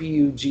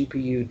CPU,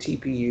 GPU,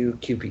 TPU,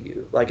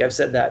 QPU. Like I've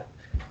said that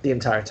the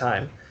entire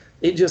time.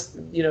 It just,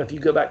 if you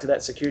go back to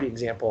that security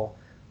example,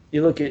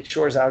 you look at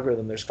Shor's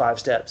algorithm, there's 5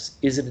 steps.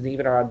 Is it an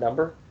even or odd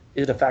number?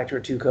 Is it a factor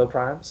of 2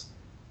 coprimes?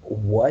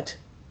 What?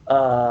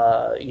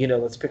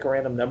 Let's pick a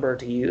random number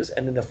to use.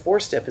 And then the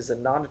 4th step is a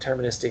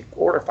non-deterministic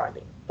order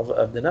finding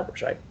of the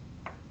numbers, right?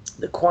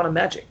 The quantum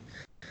magic.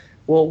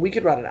 Well, we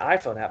could write an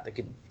iPhone app that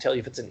could tell you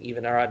if it's an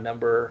even or odd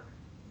number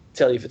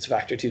tell you if it's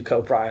factor 2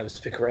 co-primes,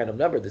 pick a random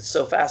number. That's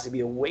so fast, it'd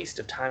be a waste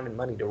of time and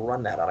money to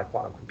run that on a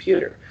quantum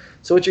computer.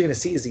 So what you're going to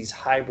see is these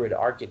hybrid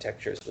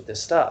architectures with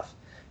this stuff.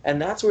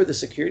 And that's where the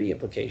security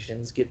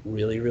implications get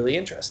really, really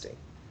interesting,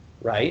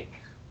 right?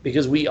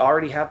 Because we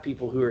already have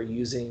people who are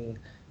using,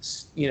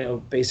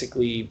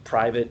 basically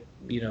private,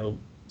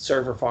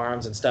 server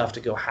farms and stuff to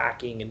go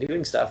hacking and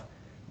doing stuff.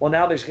 Well,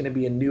 now there's going to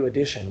be a new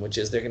addition, which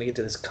is they're going to get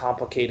to this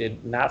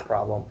complicated math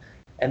problem,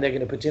 and they're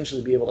going to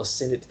potentially be able to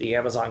send it to the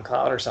Amazon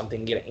cloud or something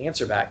and get an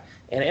answer back.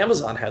 And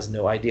Amazon has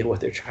no idea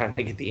what they're trying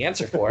to get the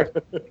answer for.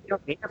 They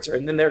don't answer,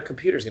 and then their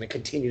computer is going to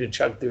continue to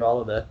chug through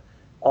all the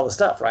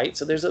stuff, right?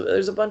 So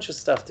there's a bunch of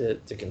stuff to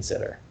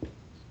consider.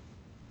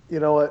 You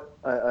know what?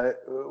 I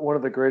one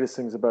of the greatest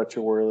things about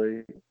you,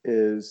 Worley,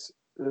 is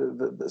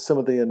some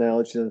of the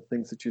analogies and the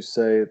things that you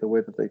say, the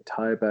way that they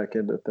tie back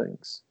into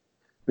things.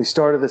 We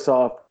started this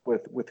off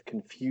with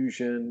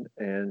confusion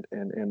and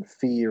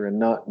fear and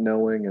not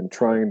knowing and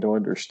trying to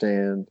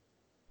understand.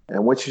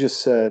 And what you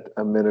just said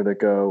a minute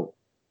ago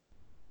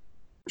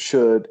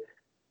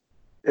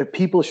if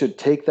people should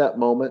take that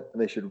moment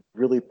and they should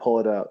really pull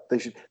it out. They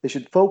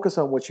should focus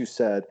on what you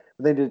said,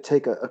 and they need to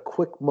take a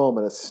quick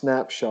moment, a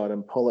snapshot,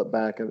 and pull it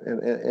back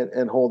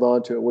and hold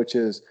on to it, which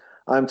is,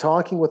 I'm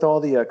talking with all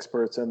the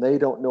experts and they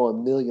don't know a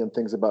million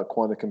things about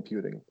quantum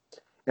computing.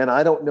 And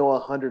I don't know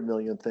 100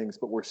 million things,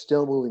 but we're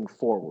still moving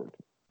forward.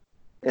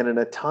 And in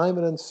a time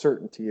of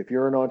uncertainty, if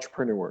you're an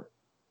entrepreneur,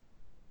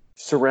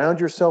 surround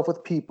yourself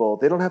with people.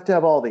 They don't have to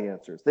have all the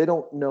answers. They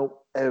don't know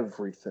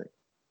everything.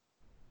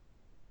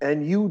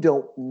 And you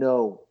don't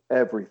know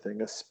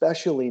everything,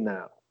 especially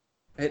now.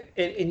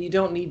 And you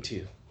don't need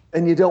to.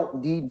 And you don't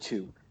need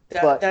to.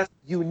 But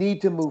you need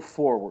to move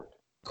forward.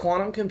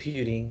 Quantum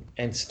computing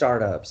and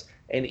startups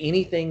and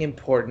anything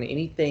important,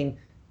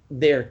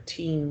 they're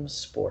team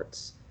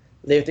sports.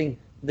 The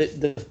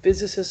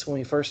physicists, when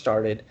we first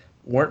started,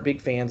 weren't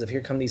big fans of,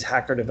 here come these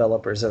hacker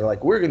developers that are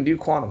like, we're going to do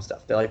quantum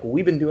stuff. They're like, well,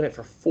 we've been doing it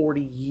for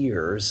 40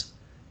 years,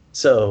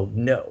 so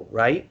no,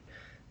 right?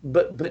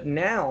 But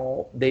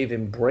now they've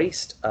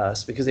embraced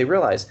us because they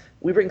realize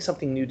we bring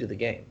something new to the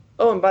game.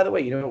 Oh, and by the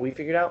way, you know what we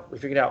figured out?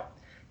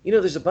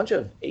 There's a bunch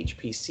of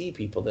HPC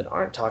people that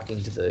aren't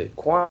talking to the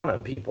quantum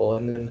people,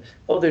 and then,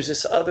 there's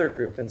this other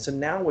group. And so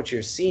now what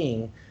you're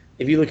seeing,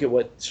 if you look at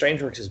what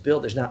Strangeworks has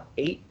built, there's now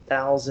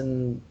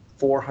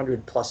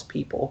 8,400 plus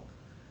people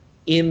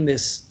in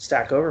this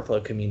Stack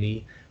Overflow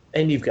community,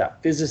 and you've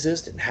got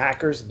physicists and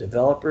hackers and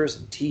developers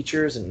and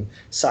teachers and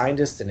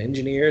scientists and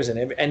engineers,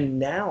 and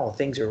now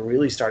things are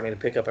really starting to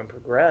pick up and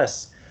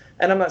progress.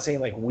 And I'm not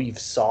saying like we've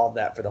solved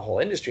that for the whole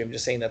industry. I'm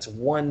just saying that's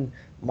one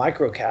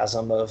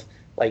microcosm of,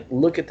 like,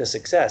 look at the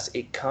success.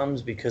 It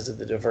comes because of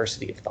the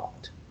diversity of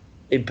thought.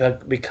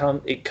 It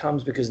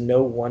comes because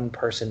no one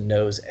person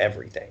knows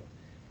everything.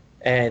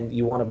 And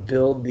you want to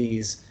build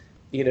these,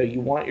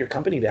 you want your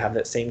company to have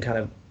that same kind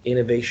of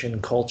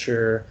innovation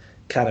culture,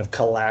 kind of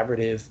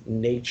collaborative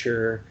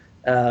nature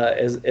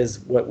as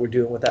what we're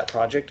doing with that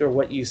project, or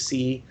what you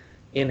see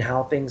in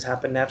how things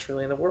happen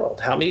naturally in the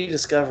world. How many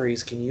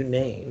discoveries can you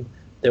name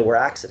that were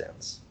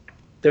accidents,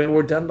 that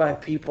were done by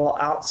people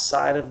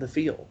outside of the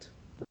field,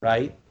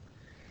 right?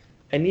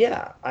 And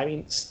yeah,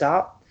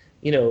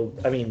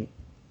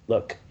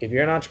 look, if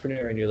you're an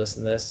entrepreneur and you're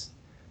listening to this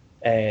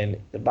and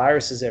the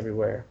virus is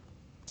everywhere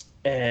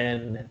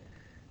and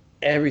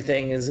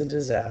everything is a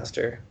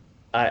disaster,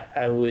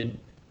 I would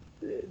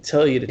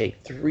tell you to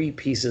take 3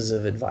 pieces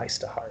of advice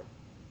to heart.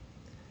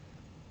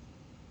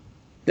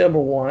 Number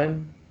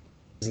 1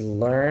 is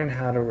learn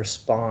how to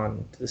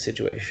respond to the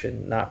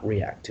situation, not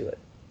react to it.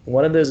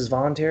 One of those is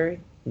voluntary,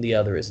 the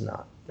other is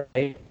not,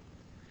 right?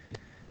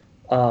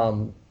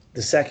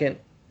 The second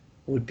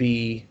would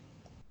be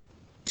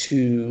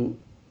to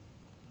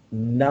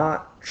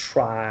not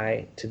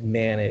try to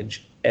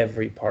manage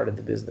every part of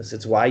the business.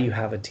 It's why you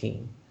have a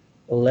team.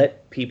 I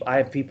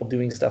have people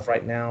doing stuff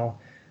right now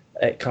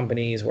at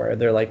companies where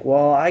they're like,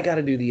 well, I got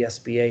to do the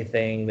SBA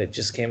thing that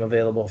just came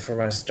available for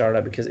my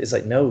startup, because it's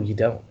like, no, you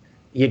don't.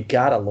 You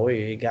got a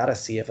lawyer, you got a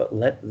CFO,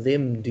 let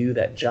them do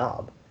that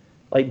job.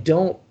 Like,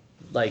 don't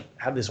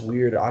have this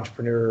weird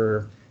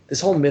entrepreneur, this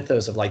whole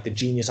mythos of like the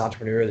genius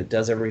entrepreneur that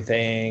does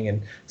everything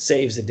and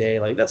saves the day.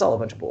 Like, that's all a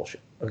bunch of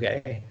bullshit.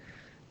 Okay.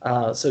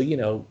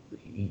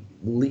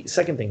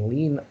 Second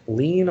thing,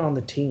 lean on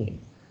the team.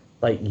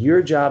 Like,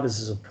 your job is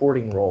a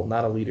supporting role,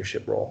 not a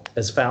leadership role.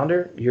 As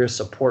founder, you're a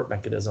support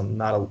mechanism,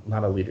 not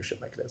a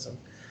leadership mechanism.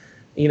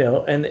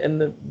 And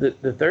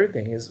the third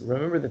thing is,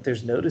 remember that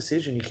there's no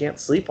decision you can't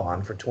sleep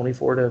on for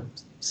 24 to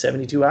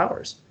 72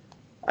 hours.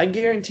 I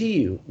guarantee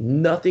you,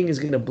 nothing is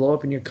going to blow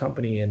up in your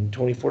company in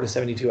 24 to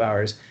 72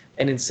 hours.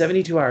 And in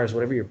 72 hours,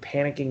 whatever you're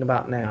panicking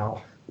about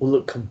now will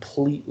look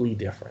completely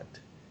different.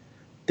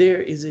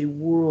 There is a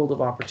world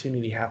of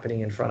opportunity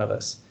happening in front of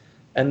us.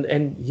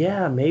 And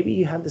yeah, maybe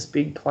you had this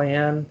big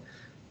plan.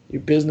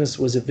 Your business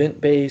was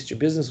event-based. Your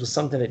business was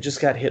something that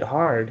just got hit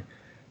hard.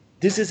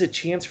 This is a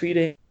chance for you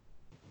to.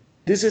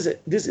 This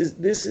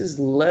is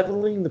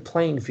leveling the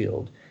playing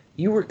field.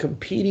 You were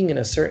competing in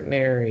a certain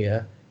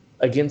area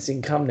against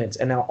incumbents,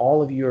 and now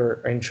all of you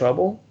are in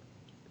trouble.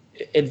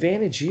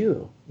 advantage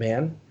you,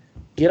 man.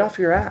 Get off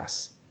your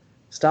ass.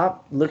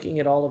 Stop looking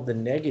at all of the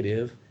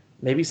negative.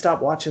 Maybe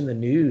stop watching the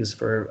news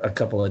for a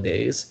couple of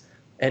days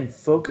and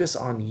focus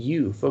on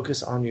you.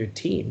 Focus on your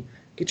team.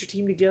 Get your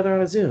team together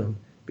on a Zoom.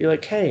 Be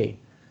like, hey,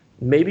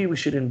 maybe we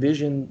should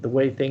envision the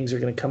way things are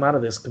going to come out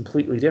of this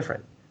completely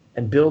different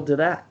and build to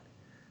that.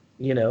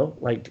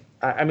 Like,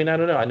 I mean, I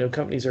don't know. I know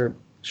companies are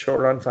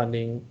short on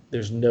funding.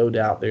 There's no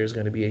doubt there's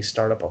going to be a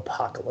startup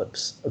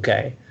apocalypse.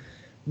 Okay.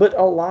 But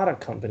a lot of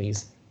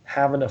companies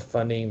have enough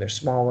funding. They're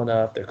small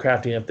enough. They're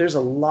crafty enough. There's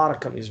a lot of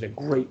companies in a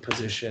great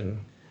position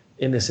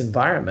in this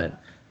environment.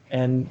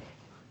 And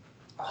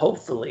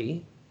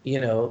hopefully,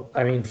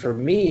 I mean, for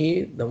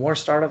me, the more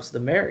startups, the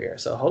merrier.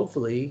 So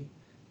hopefully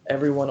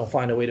everyone will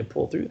find a way to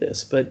pull through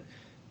this. But,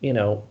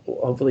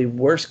 hopefully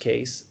worst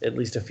case, at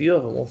least a few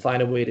of them will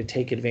find a way to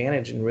take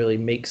advantage and really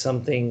make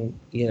something,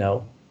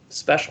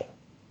 special.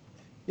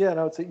 Yeah, and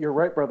I would say your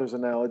Wright brothers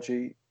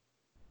analogy,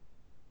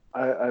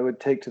 I would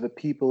take to the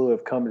people who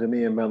have come to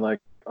me and been like,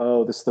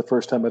 oh, this is the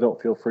first time I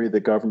don't feel free. The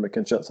government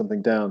can shut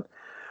something down.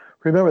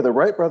 Remember, the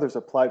Wright brothers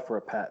applied for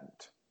a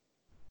patent,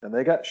 and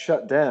they got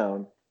shut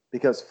down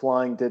because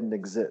flying didn't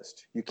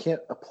exist. You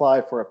can't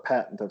apply for a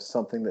patent of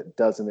something that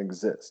doesn't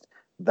exist.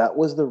 That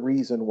was the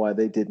reason why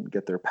they didn't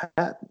get their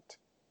patent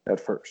at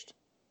first,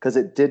 because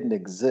it didn't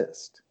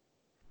exist.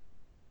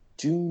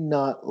 Do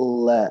not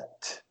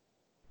let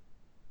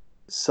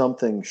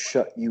something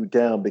shut you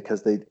down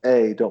because they,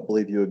 A, don't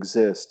believe you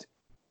exist,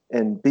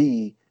 and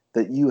B,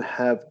 that you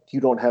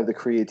don't have the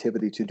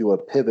creativity to do a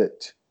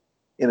pivot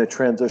in a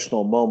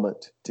transitional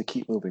moment to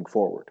keep moving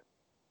forward.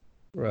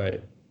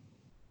 Right.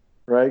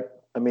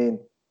 I mean,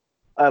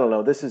 I don't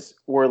know. This is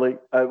Worley.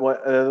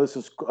 This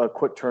is a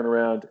quick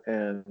turnaround,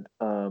 and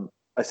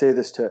I say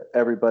this to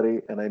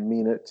everybody, and I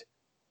mean it.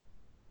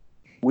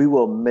 We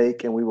will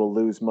make and we will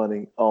lose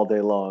money all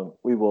day long.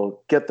 We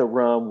will get the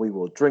rum. We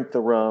will drink the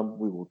rum.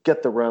 We will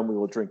get the rum. We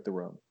will drink the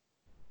rum.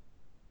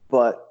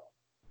 But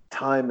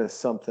time is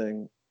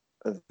something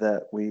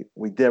that we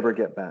never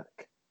get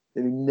back.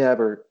 We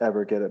never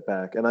ever get it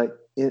back. And I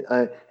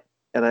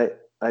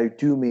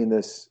do mean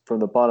this from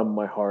the bottom of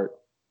my heart.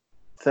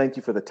 Thank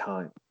you for the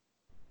time.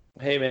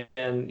 Hey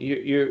man,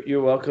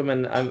 you're welcome,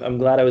 and I'm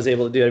glad I was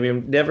able to do it. I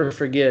mean, never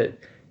forget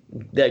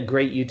that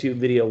great YouTube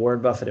video,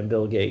 Warren Buffett and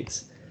Bill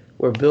Gates,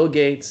 where Bill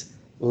Gates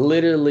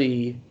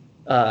literally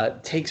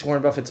takes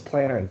Warren Buffett's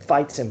planner and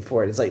fights him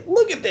for it. It's like,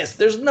 look at this.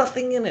 There's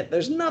nothing in it.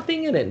 There's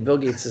nothing in it. And Bill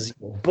Gates is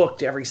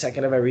booked every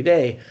second of every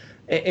day.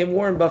 And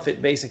Warren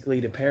Buffett, basically,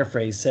 to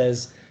paraphrase,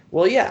 says,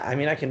 well, yeah, I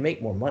mean, I can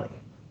make more money.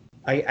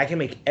 I can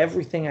make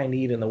everything I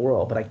need in the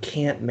world, but I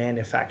can't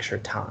manufacture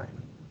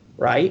time,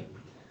 right?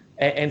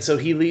 And so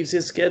he leaves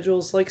his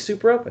schedules like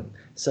super open.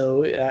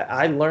 So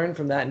I learn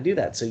from that and do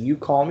that. So you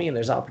call me and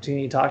there's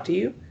opportunity to talk to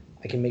you,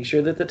 I can make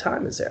sure that the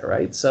time is there,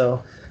 right?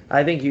 So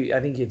I think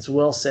it's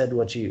well said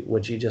what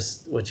you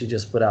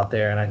just put out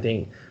there, and I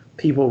think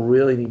people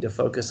really need to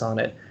focus on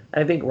it.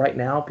 I think right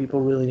now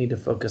people really need to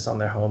focus on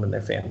their home and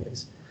their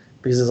families,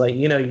 because it's like,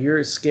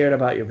 you're scared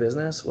about your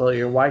business. Well,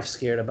 your wife's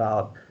scared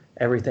about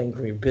everything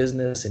from your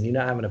business and you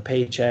not having a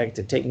paycheck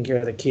to taking care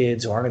of the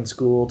kids who aren't in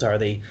school to, are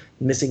they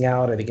missing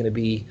out? Are they going to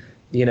be,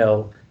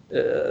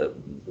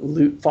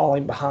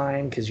 falling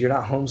behind because you're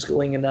not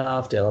homeschooling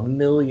enough, to a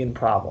million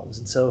problems.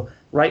 And so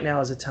right now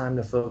is a time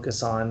to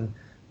focus on,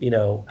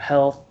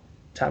 health,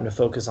 time to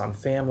focus on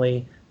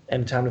family,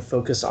 and time to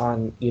focus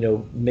on,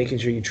 making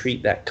sure you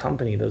treat that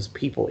company, those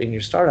people in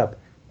your startup,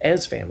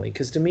 as family.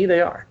 Because to me,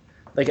 they are.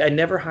 Like, I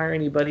never hire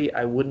anybody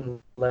I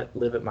wouldn't let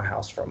live at my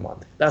house for a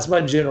month. That's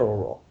my general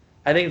rule.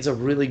 I think it's a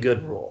really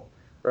good rule,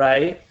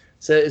 right?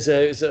 So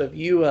if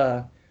you,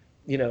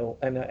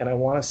 and I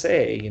want to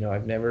say,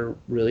 I've never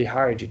really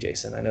hired you,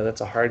 Jason. I know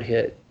that's a hard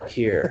hit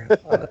here.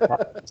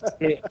 I'm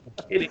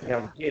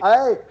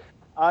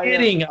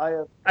kidding.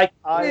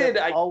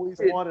 I always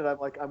wanted.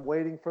 I'm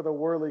waiting for the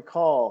Worley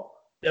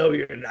call. No,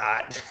 you're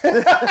not.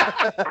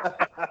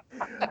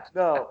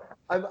 No,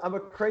 I'm a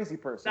crazy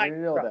person. You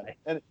know that.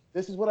 And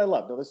this is what I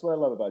love. No, this is what I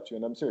love about you.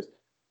 And I'm serious.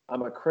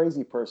 I'm a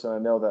crazy person. I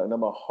know that. And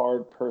I'm a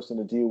hard person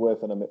to deal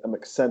with. And I'm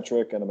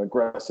eccentric and I'm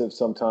aggressive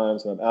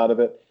sometimes and I'm out of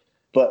it.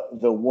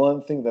 But the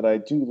one thing that I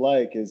do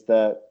like is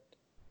that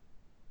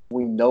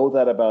we know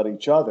that about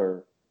each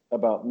other,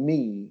 about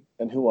me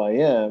and who I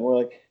am. We're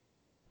like,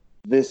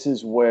 this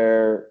is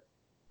where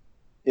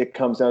it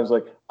comes down. It's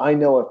like, I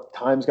know if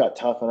times got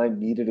tough and I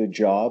needed a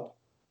job,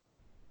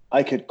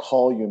 I could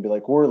call you and be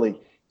like, Worley,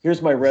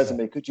 here's my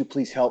resume. Could you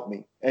please help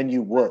me? And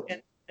you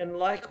would. And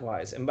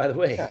likewise. And by the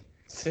way,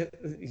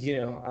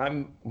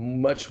 I'm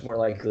much more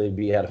likely to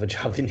be out of a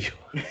job than you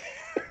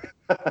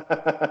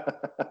are.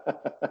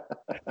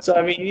 So,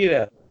 I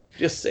mean,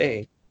 just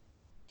saying.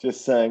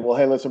 Just saying. Well,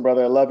 hey, listen,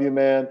 brother, I love you,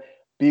 man.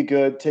 Be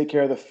good. Take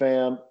care of the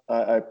fam.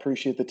 I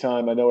appreciate the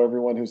time. I know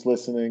everyone who's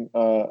listening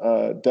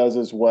does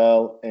as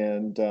well.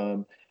 And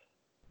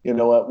you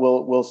know what?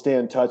 We'll stay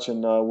in touch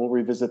and we'll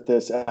revisit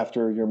this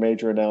after your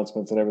major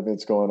announcements and everything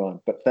that's going on.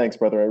 But thanks,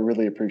 brother. I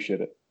really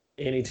appreciate it.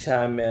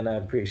 Anytime, man. I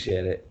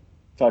appreciate it.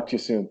 Talk to you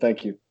soon.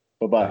 Thank you.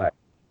 Bye-bye.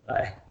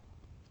 Bye.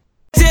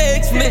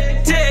 Text me,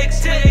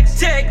 text.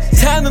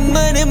 Time and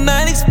money,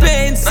 mine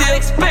expensive.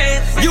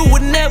 You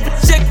would never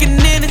checking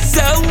in at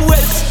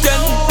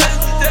Southwestern.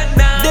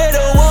 They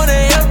don't wanna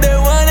help, they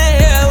wanna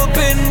help,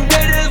 and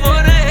they just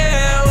wanna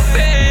help.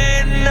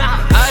 And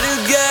I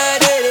just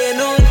got 80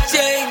 new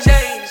change.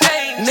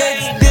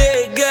 Next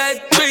day got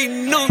 3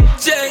 new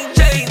change.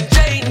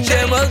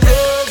 Them a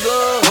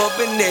go,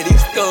 hoping that he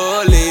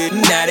stole it.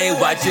 Now they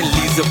watching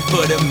Lisa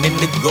put him in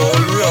the gold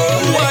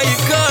roll. Why you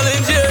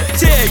calling, just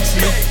text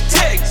me.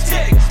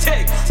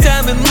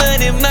 Time and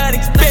money, mine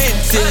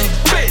expensive.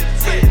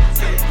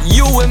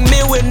 You and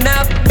me, we're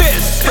not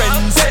best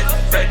friends.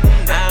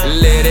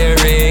 Let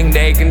it ring,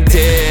 they can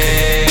tell.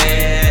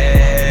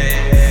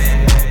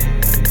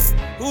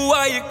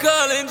 Why you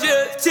calling,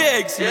 just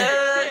text me.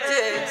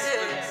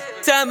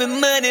 Time and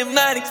money,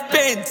 mine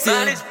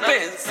expensive.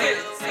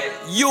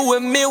 You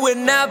and me, we're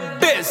not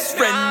best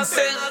friends.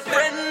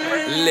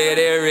 Let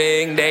it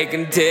ring, they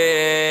can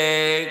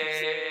tell.